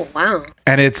 Oh, wow.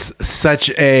 And it's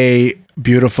such a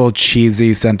beautiful,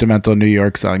 cheesy, sentimental New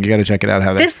York song. You got to check it out,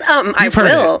 Heather. This, I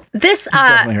will.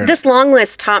 This long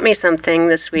list taught me something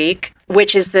this week,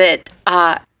 which is that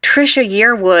Trisha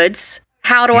Yearwood's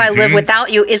 "How Do I Live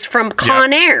Without You" is from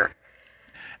Con Air.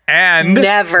 And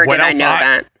never did I know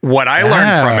that. What I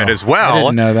learned from it as well, I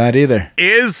didn't know that either,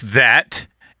 is that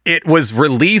it was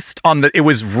released it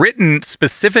was written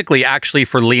specifically actually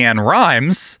for LeAnn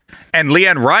Rimes, and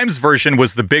LeAnn Rimes' version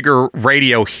was the bigger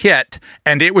radio hit,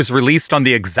 and it was released on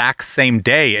the exact same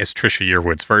day as Trisha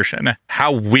Yearwood's version.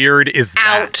 How weird is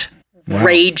that?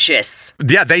 Outrageous.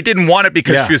 Yeah, they didn't want it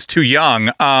because she was too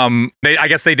young. I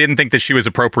guess they didn't think that she was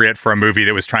appropriate for a movie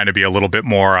that was trying to be a little bit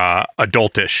more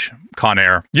adultish. Con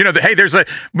Air. You know, there's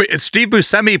Steve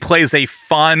Buscemi plays a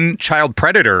fun child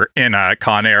predator in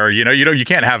Con Air. You know, you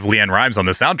can't have LeAnn Rimes on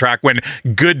the soundtrack when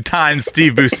Good Times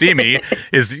Steve Buscemi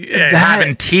is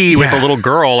having tea with a little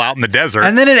girl out in the desert.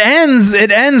 And then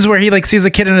it ends where he like sees a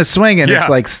kid in a swing, and it's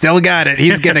like, still got it.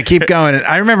 He's gonna keep going. And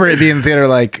I remember it being in the theater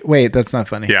like, wait, that's not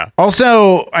funny. Yeah.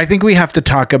 Also, I think we have to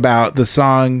talk about the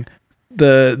song,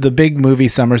 the big movie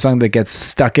summer song that gets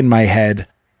stuck in my head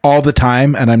all the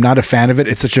time, and I'm not a fan of it.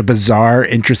 It's such a bizarre,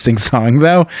 interesting song,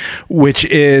 though, which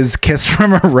is "Kiss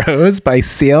from a Rose" by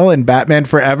Seal and Batman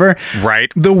Forever.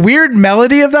 Right. The weird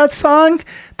melody of that song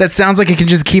that sounds like it can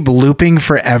just keep looping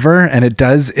forever, and it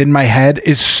does in my head,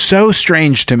 is so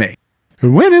strange to me.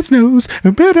 When it snows,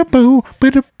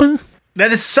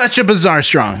 that is such a bizarre,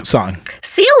 strong song.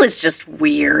 Seal is just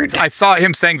weird. I saw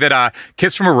him saying that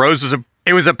 "Kiss from a Rose"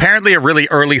 was apparently a really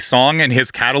early song in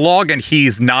his catalog, and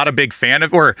he's not a big fan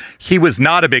of, or he was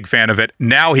not a big fan of it.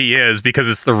 Now he is, because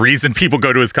it's the reason people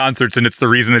go to his concerts, and it's the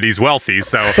reason that he's wealthy.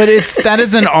 So, but that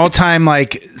is an all-time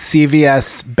like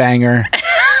CVS banger.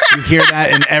 You hear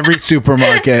that in every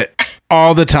supermarket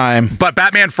all the time. But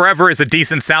Batman Forever is a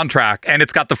decent soundtrack, and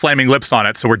it's got the Flaming Lips on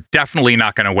it, so we're definitely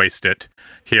not going to waste it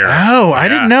here. Oh, I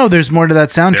didn't know there's more to that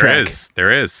soundtrack.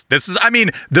 There is. This is, I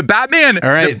mean, the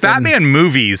Batman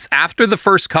movies, after the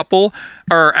first couple,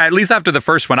 or at least after the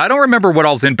first one, I don't remember what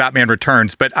all's in Batman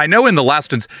Returns, but I know in the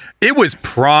last ones, it was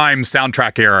prime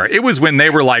soundtrack era. It was when they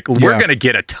were like, we're going to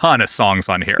get a ton of songs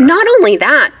on here. Not only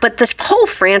that, but this whole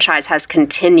franchise has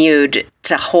continued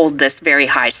to hold this very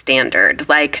high standard.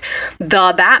 Like,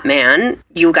 the Batman,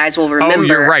 you guys will remember,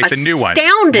 you're right, the new one.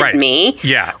 Astounded me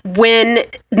when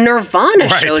Nirvana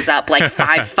shows up like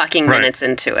 5 fucking minutes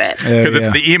into it. Because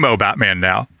it's the emo Batman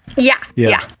now. Yeah.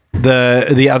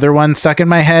 The other one stuck in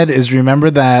my head is,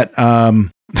 remember that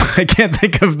I can't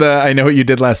think of I Know What You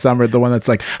Did Last Summer, the one that's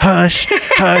like, hush,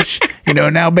 hush,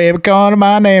 now baby, call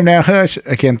my name now, hush.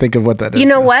 I can't think of what that is. You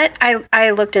know what?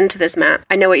 I looked into this, Matt.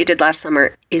 I Know What You Did Last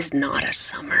Summer is not a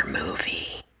summer movie.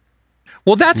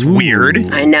 Well, that's weird.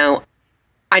 I know.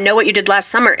 I Know What You Did Last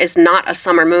Summer is not a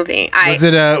summer movie. Was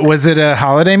it a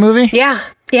holiday movie? Yeah,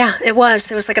 it was.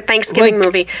 It was like a Thanksgiving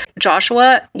movie.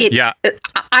 Joshua,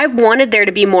 I wanted there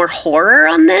to be more horror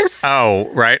on this. Oh,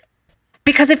 right.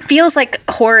 Because it feels like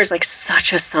horror is like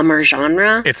such a summer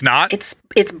genre. It's not?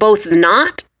 It's both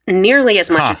not nearly as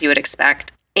much as you would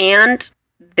expect, and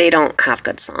they don't have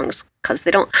good songs because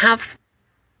they don't have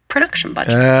production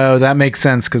budgets. Oh, that makes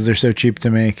sense because they're so cheap to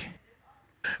make.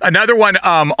 Another one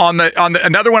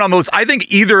another one on those. I think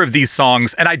either of these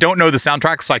songs, and I don't know the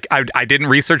soundtracks, so I didn't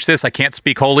research this. I can't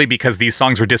speak wholly because these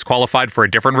songs were disqualified for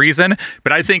a different reason.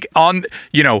 But I think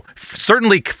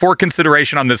certainly for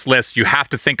consideration on this list, you have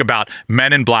to think about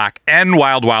Men in Black and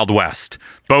Wild Wild West,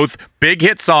 both big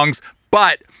hit songs.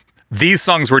 But these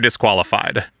songs were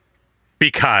disqualified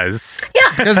because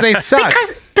they suck.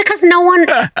 Because no one.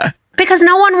 Because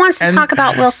no one wants to talk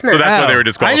about Will Smith. So that's why they were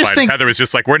disqualified. Heather was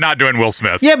just like, we're not doing Will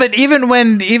Smith. Yeah, but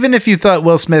even if you thought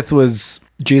Will Smith was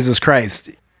Jesus Christ,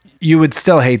 you would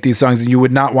still hate these songs and you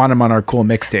would not want them on our cool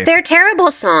mixtape. They're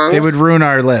terrible songs. They would ruin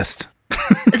our list.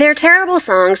 They're terrible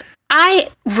songs. I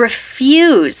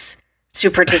refuse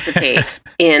to participate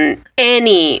in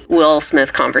any Will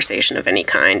Smith conversation of any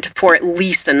kind for at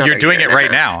least another year. You're doing it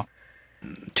right now.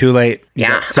 Too late.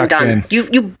 Yeah, I'm done.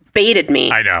 You baited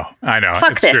me. I know.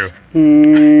 Fuck it's this. True.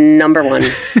 Number one.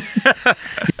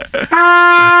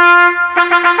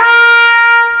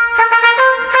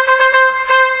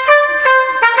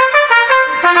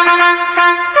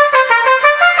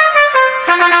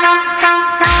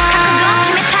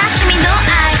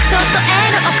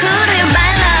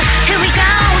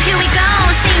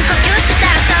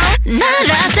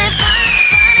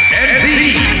 And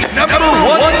number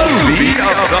one movie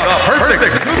of the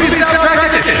perfect movie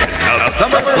soundtrack edition of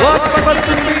Summer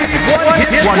Blockbuster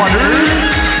One-Hit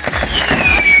Wonders.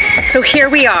 So here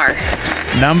we are.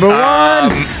 Number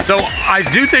one. So I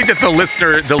do think that the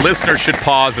listener should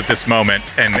pause at this moment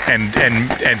and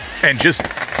just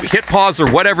hit pause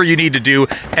or whatever you need to do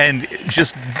and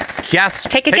just guess.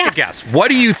 Take a guess. What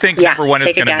do you think number one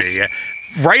is going to be?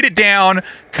 Write it down.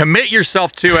 Commit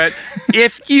yourself to it.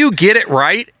 If you get it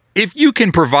right, if you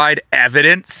can provide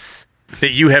evidence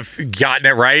that you have gotten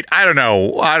it right, I don't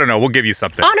know. We'll give you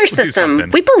something. Honor system.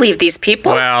 We believe these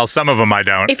people. Well, some of them I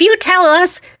don't. If you tell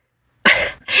us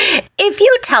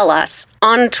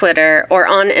on Twitter or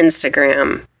on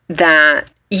Instagram that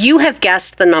you have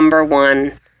guessed the number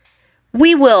one,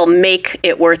 we will make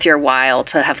it worth your while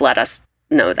to have let us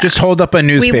know that. Just hold up a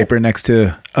newspaper next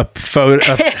to a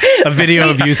photo, a video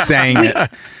of you saying it.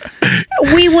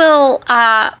 We will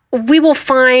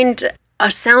find a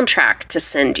soundtrack to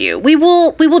send you. We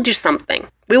will do something.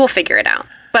 We will figure it out.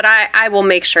 But I will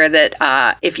make sure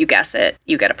that if you guess it,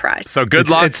 you get a prize. So good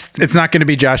luck. It's not going to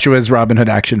be Joshua's Robin Hood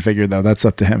action figure, though. That's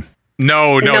up to him.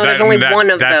 No, there's only one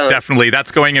of those.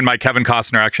 That's going in my Kevin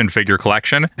Costner action figure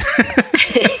collection.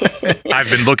 I've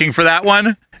been looking for that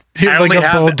one. I only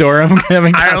have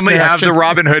the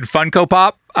Robin Hood Funko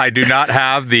Pop. I do not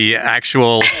have the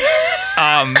actual.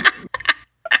 All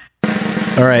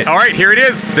right, here it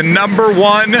is. The number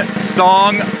one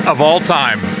song of all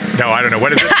time. No, I don't know.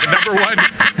 What is it?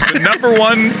 The number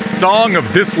one song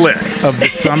of this list. Of the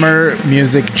Summer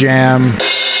Music Jam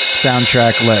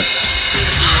soundtrack list.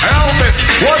 Elvis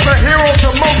was a hero to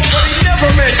most, but he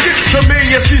never meant shit to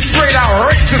me if he's straight out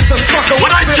racist and sucker. What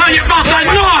I tell you about that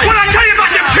noise? What I tell you about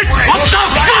the pitch? What the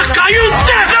fuck are you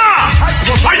dead?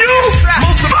 Are you?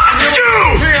 Fuck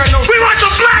you! We want the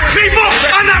black people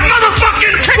on that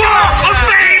motherfucking wall of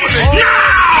fame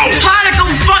now! Try to go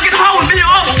fucking home and be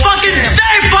all fucking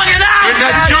day fucking out! Get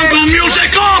that jungle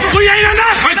music off! We ain't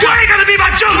enough! We ain't gonna be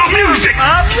about jungle music!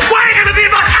 We ain't gonna be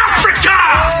about Africa!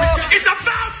 It's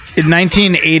about... In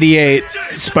 1988,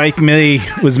 Spike Lee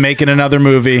was making another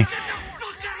movie,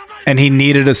 and he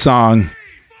needed a song.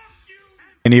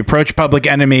 And he approached Public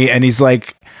Enemy, and he's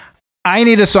like, I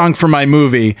need a song for my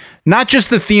movie. Not just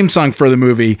the theme song for the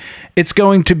movie. It's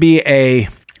going to be a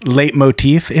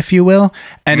leitmotif, if you will,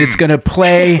 and it's going to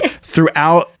play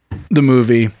throughout the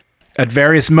movie at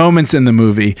various moments in the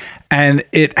movie, and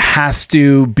it has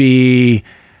to be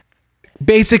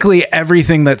basically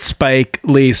everything that Spike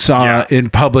Lee saw in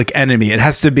Public Enemy. It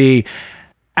has to be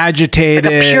agitated,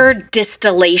 like a pure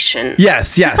distillation.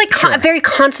 Yes, just like a very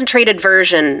concentrated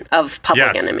version of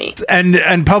Public Enemy.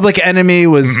 And Public Enemy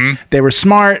was they were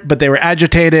smart, but they were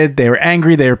agitated, they were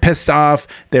angry, they were pissed off,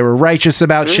 they were righteous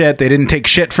about shit. They didn't take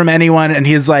shit from anyone. And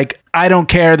he's like, I don't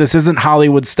care. This isn't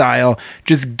Hollywood style.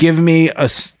 Just give me a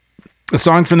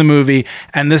song from the movie,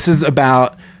 and this is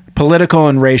about political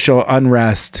and racial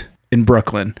unrest in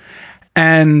Brooklyn.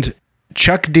 And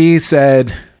Chuck D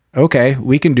said, okay,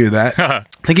 we can do that. I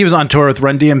think he was on tour with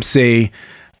Run DMC,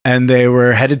 and they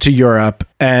were headed to Europe.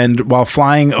 And while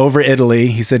flying over Italy,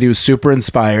 he said he was super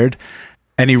inspired,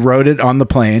 and he wrote it on the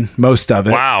plane, most of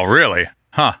it. Wow, really?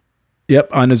 Huh. Yep,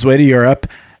 on his way to Europe.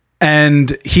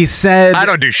 And he said... I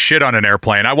don't do shit on an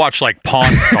airplane. I watch like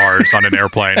Pawn Stars on an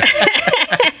airplane.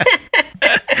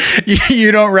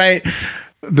 You don't write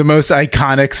the most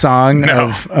iconic song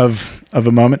of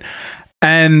a moment.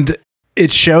 And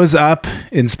it shows up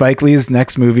in Spike Lee's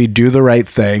next movie, Do the Right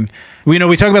Thing. We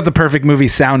talk about the perfect movie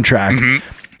soundtrack,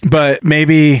 but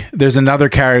maybe there's another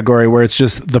category where it's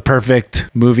just the perfect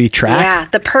movie track. Yeah,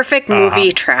 the perfect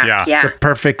movie track. Yeah. The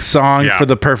perfect song for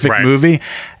the perfect movie.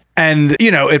 And,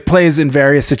 it plays in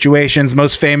various situations,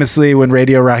 most famously when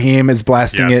Radio Raheem is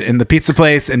blasting it in the pizza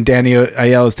place and Danny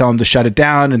Aiello is telling him to shut it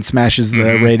down and smashes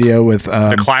the radio with...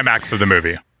 the climax of the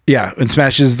movie. Yeah, and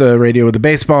smashes the radio with a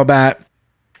baseball bat.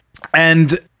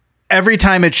 And every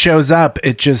time it shows up,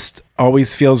 it just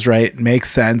always feels right, makes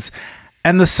sense.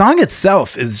 And the song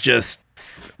itself is just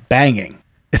banging.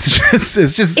 It's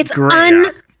it's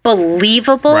great.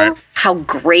 Unbelievable how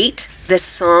great this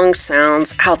song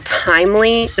sounds, how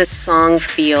timely this song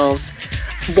feels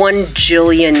 1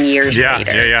 jillion years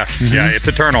later. Yeah, it's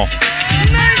eternal.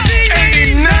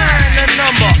 1989, the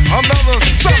number, another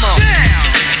summer.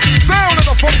 Sound of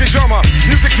the funky drummer.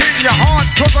 Music hitting your heart,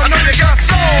 cause I know you got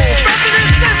soul.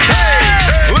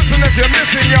 Hey, listen if you're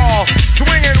missing, y'all.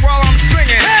 Swinging while I'm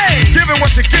singing. Hey, giving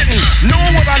what you're getting.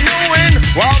 Knowing what I knowin',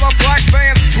 while the black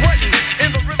band's sweating.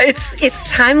 It's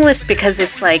timeless because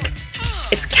it's like,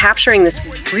 it's capturing this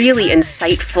really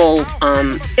insightful,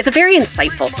 it's a very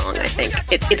insightful song, I think.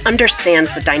 It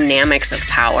understands the dynamics of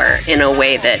power in a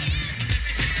way that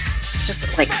it's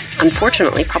just like,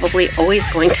 unfortunately, probably always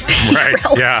going to be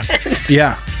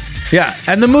relevant. Yeah,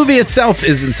 and the movie itself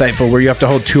is insightful, where you have to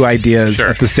hold two ideas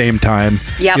at the same time.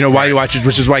 Yep. You know, while you watch it,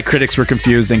 which is why critics were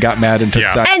confused and got mad and took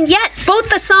sides. And yet, both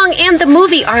the song and the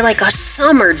movie are like a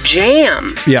summer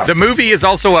jam. Yeah. The movie is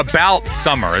also about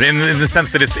summer in the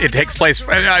sense that it takes place.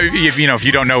 If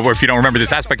you don't know or if you don't remember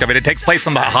this aspect of it, it takes place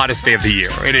on the hottest day of the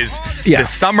year. It is the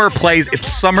summer plays.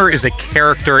 Summer is a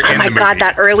character in the movie. Oh my God,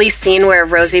 that early scene where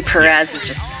Rosie Perez is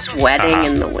just sweating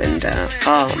in the window.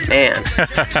 Oh man.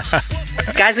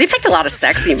 Guys, we picked a lot of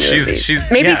sexy movies.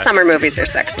 Maybe summer movies are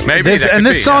sexy. Maybe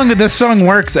this song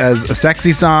works as a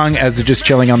sexy song, as a just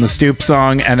chilling on the stoop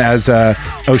song, and as a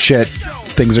oh shit,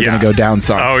 things are gonna go down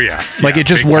song. Oh yeah, like it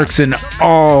just works in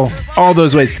all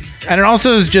those ways, and it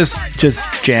also is just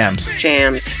jams.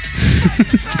 Jams.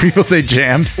 People say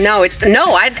jams. No,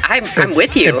 I'm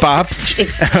with you. It pops.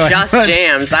 It's just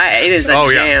jams. It is a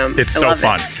jam. It's so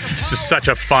fun. It's just such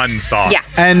a fun song. Yeah,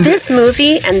 and this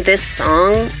movie and this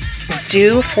song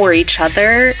do for each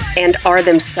other and are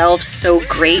themselves so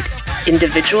great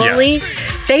individually.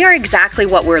 Yes. They are exactly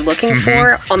what we're looking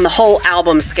for on the whole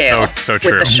album scale so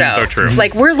true. with the show. So true.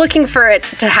 Like, we're looking for it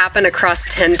to happen across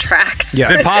 10 tracks.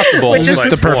 Yeah. It's impossible. Which is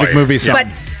the perfect movie song.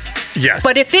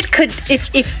 But if it could,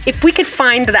 if we could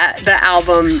find the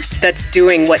album that's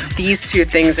doing what these two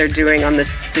things are doing on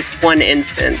this one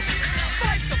instance,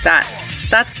 that's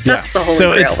the holy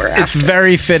grail we're after. It's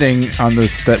very fitting on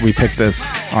this that we picked this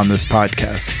on this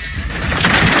podcast.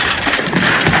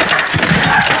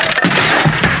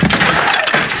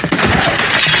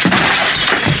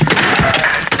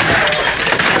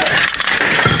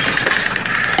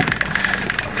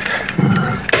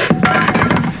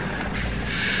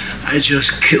 I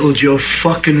just killed your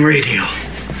fucking radio.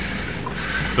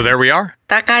 So there we are.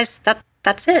 That's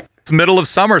it. It's middle of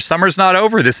summer. Summer's not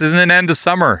over. This isn't an end of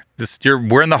summer.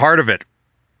 We're in the heart of it.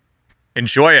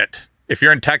 Enjoy it. If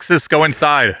you're in Texas, go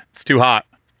inside. It's too hot.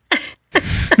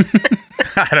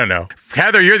 I don't know.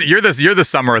 Heather, you're the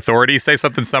summer authority. Say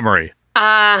something summary.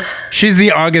 She's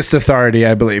the August authority,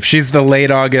 I believe. She's the late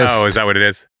August. Oh, is that what it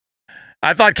is?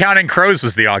 I thought Counting Crows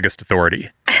was the August authority.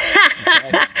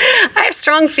 I have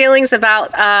strong feelings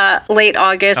about late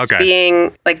August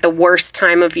being like the worst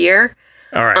time of year.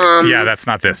 All right. Yeah, that's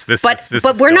not this.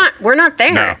 But we're not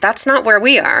there. No. That's not where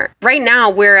we are. Right now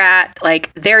we're at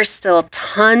like there's still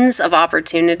tons of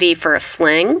opportunity for a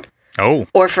fling. Oh.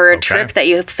 Or for a trip that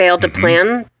you failed to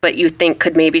plan but you think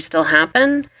could maybe still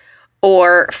happen.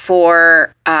 Or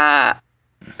for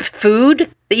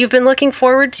food that you've been looking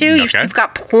forward to. You've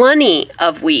got plenty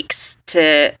of weeks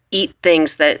to eat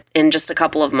things that in just a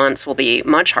couple of months will be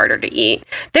much harder to eat.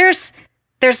 There's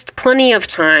plenty of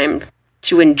time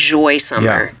to enjoy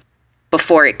summer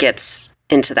before it gets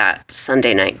into that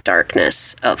Sunday night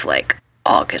darkness of like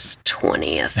August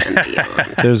 20th and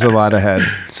beyond. There's a lot ahead.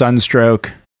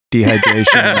 Sunstroke,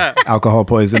 dehydration, alcohol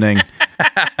poisoning.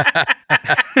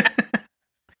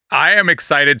 I am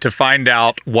excited to find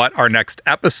out what our next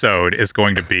episode is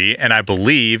going to be, and I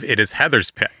believe it is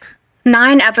Heather's pick.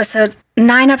 9 episodes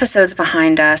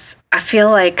behind us. I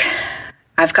feel like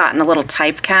I've gotten a little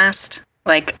typecast.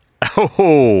 Like,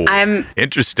 I'm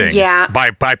interesting. Yeah.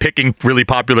 By picking really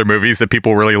popular movies that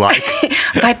people really like.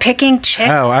 By picking chick.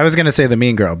 Oh, I was going to say The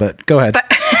Mean Girl, but go ahead. By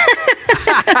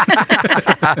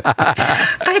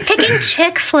picking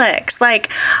chick flicks.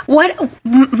 Like,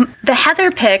 the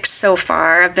Heather picks so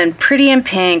far have been Pretty in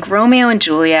Pink, Romeo and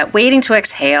Juliet, Waiting to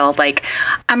Exhale. Like,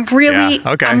 I'm really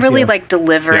like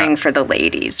delivering for the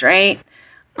ladies, right?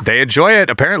 They enjoy it,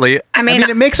 apparently. I mean,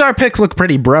 it makes our picks look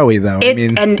pretty broy, though.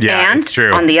 It's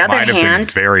true. On the other Mine have hand,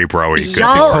 been very broy.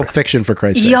 Pulp Fiction, for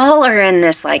Christ's sake. Y'all are in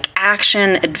this like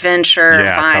action, adventure,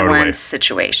 violence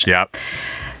situation. Yep.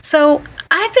 So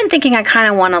I've been thinking I kind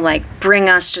of want to like bring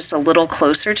us just a little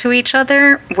closer to each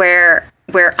other, where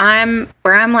I'm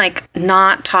like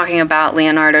not talking about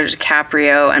Leonardo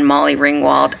DiCaprio and Molly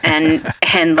Ringwald,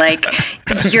 and like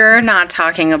you're not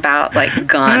talking about like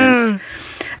guns.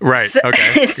 Right.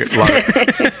 Okay. So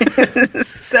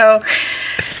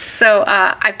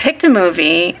I picked a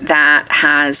movie that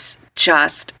has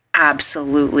just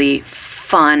absolutely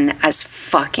fun as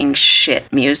fucking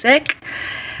shit music,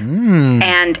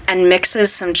 and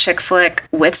mixes some chick flick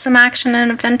with some action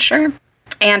and adventure,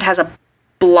 and has a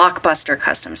blockbuster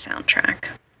custom soundtrack.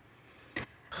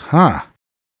 Huh.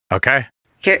 Okay.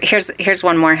 Here's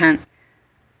one more hint.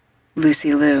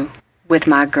 Lucy Liu with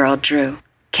my girl Drew.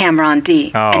 Cameron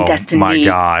D and Destiny. Oh my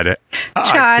God.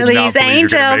 Charlie's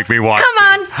Angels. Make me watch Come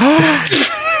on.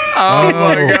 Oh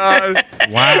my God.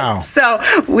 Wow. So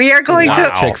we are going to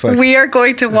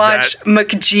watch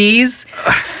McGee's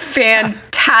fantastic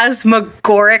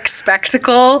phantasmagoric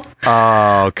spectacle.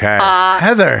 Oh, okay.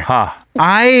 Heather,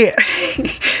 I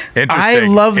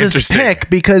love this pick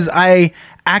because I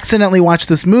accidentally watched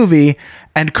this movie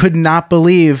and could not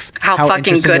believe how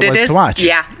fucking good it is to watch.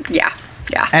 Yeah.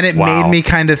 And it made me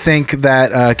kind of think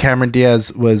that Cameron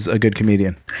Diaz was a good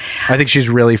comedian. I think she's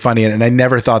really funny, and I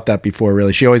never thought that before,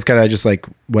 really. She always kind of just like,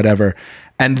 whatever.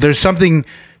 And there's something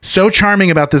so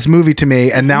charming about this movie to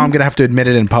me, and now I'm going to have to admit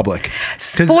it in public.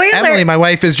 Because Emily, my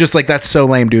wife, is just like, that's so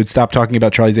lame, dude. Stop talking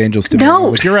about Charlie's Angels to me.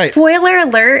 Which you're right. Spoiler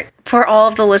alert for all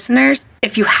of the listeners.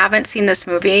 If you haven't seen this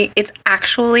movie, it's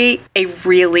actually a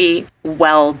really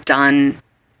well done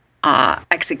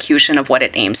execution of what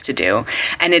it aims to do.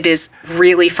 And it is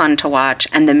really fun to watch,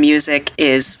 and the music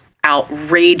is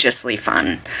outrageously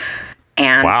fun.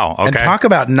 And And talk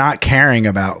about not caring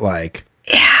about like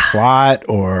plot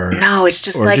or no, it's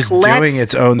just like just doing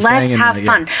its own thing. Let's have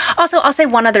fun. Also, I'll say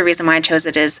one other reason why I chose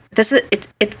it is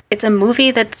it's a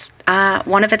movie that's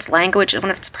one of its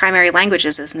primary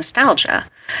languages is nostalgia,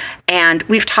 and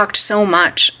we've talked so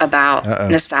much about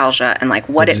nostalgia and like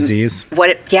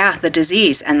the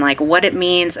disease and like what it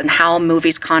means and how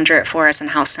movies conjure it for us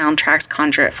and how soundtracks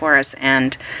conjure it for us,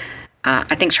 and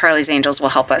I think Charlie's Angels will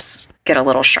help us get a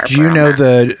little sharper. Do you know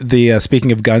the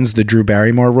speaking of guns, the Drew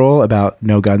Barrymore rule about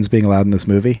no guns being allowed in this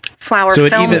movie? Flower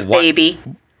films, baby.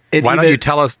 Why don't you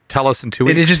tell us in 2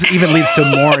 weeks? It just even leads to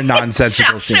more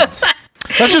nonsensical scenes.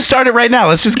 Let's just start it right now.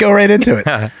 Let's just go right into it.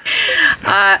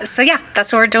 So yeah,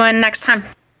 that's what we're doing next time.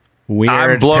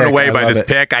 I'm blown away by this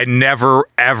pick. I never,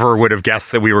 ever would have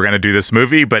guessed that we were going to do this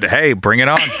movie, but hey, bring it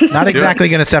on. Not exactly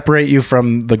going to separate you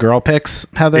from the girl picks,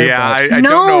 Heather. Yeah, I don't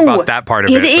know about that part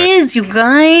of it. It is, you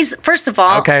guys. First of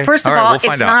all, it's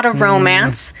not a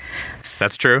romance.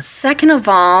 That's true. Second of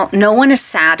all, no one is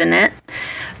sad in it.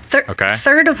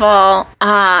 Third of all,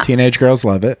 teenage girls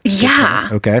love it. Yeah.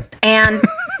 Okay. And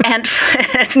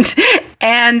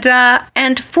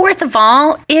fourth of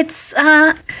all, it's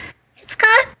got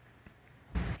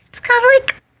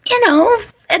like,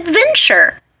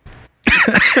 adventure.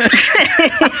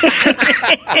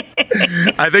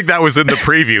 I think that was in the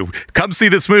preview. Come see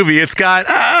this movie. It's got,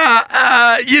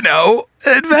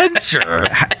 adventure.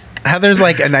 Heather's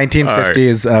like a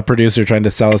 1950s producer trying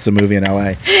to sell us a movie in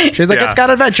LA. She's like, it's got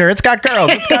adventure, it's got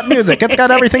girls, it's got music, it's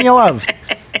got everything you love.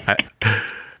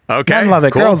 Okay. Men love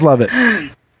it, cool. Girls love it.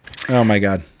 Oh my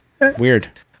God. Weird.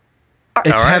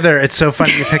 It's Heather. It's so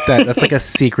funny you picked that. That's like a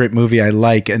secret movie I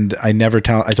like, and I never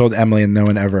tell. I told Emily and no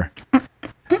one ever.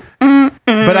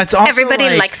 But it's also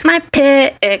everybody likes my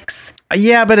picks.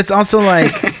 Yeah, but it's also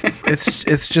like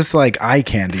it's just like eye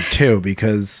candy too,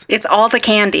 because it's all the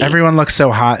candy. Everyone looks so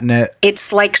hot in it.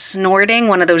 It's like snorting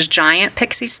one of those giant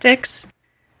pixie sticks.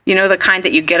 You know, the kind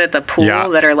that you get at the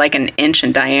pool that are like an inch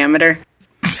in diameter.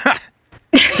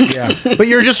 Yeah, but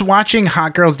you're just watching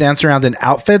hot girls dance around in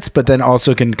outfits, but then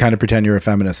also can kind of pretend you're a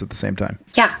feminist at the same time.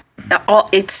 Yeah,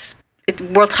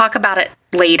 we'll talk about it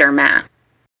later, Matt.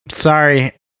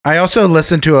 Sorry, I also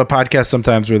listen to a podcast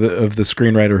sometimes of the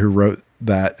screenwriter who wrote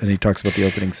that, and he talks about the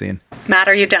opening scene. Matt,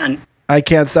 are you done? I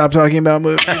can't stop talking about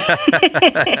movies.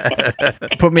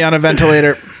 Put me on a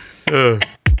ventilator.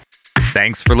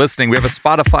 Thanks for listening. We have a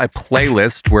Spotify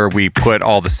playlist where we put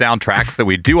all the soundtracks that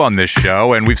we do on this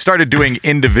show, and we've started doing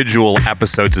individual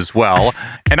episodes as well.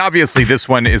 And obviously, this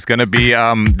one is going to be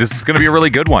a really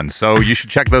good one. So you should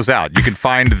check those out. You can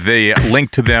find the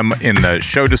link to them in the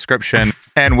show description,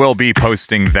 and we'll be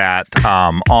posting that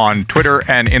on Twitter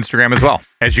and Instagram as well.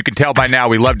 As you can tell by now,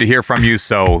 we love to hear from you.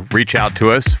 So reach out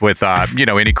to us with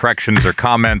any corrections or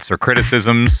comments or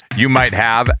criticisms you might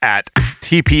have at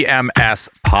TPMS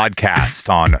Podcast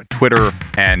on Twitter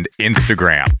and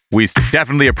Instagram. We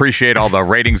definitely appreciate all the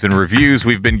ratings and reviews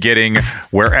we've been getting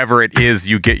wherever it is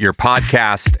you get your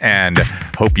podcast, and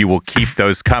hope you will keep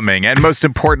those coming. And most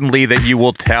importantly, that you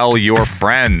will tell your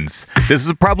friends. This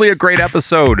is probably a great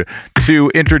episode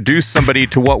to introduce somebody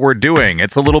to what we're doing.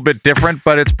 It's a little bit different,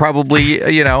 but it's probably,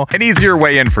 an easier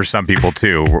way in for some people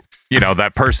too.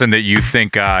 That person that you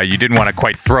think you didn't want to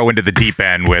quite throw into the deep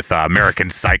end with American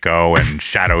Psycho and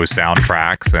Shadow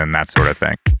soundtracks and that sort of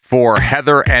thing. For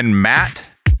Heather and Matt,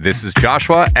 this is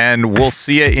Joshua, and we'll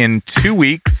see you in 2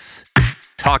 weeks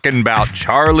talking about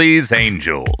Charlie's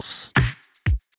Angels.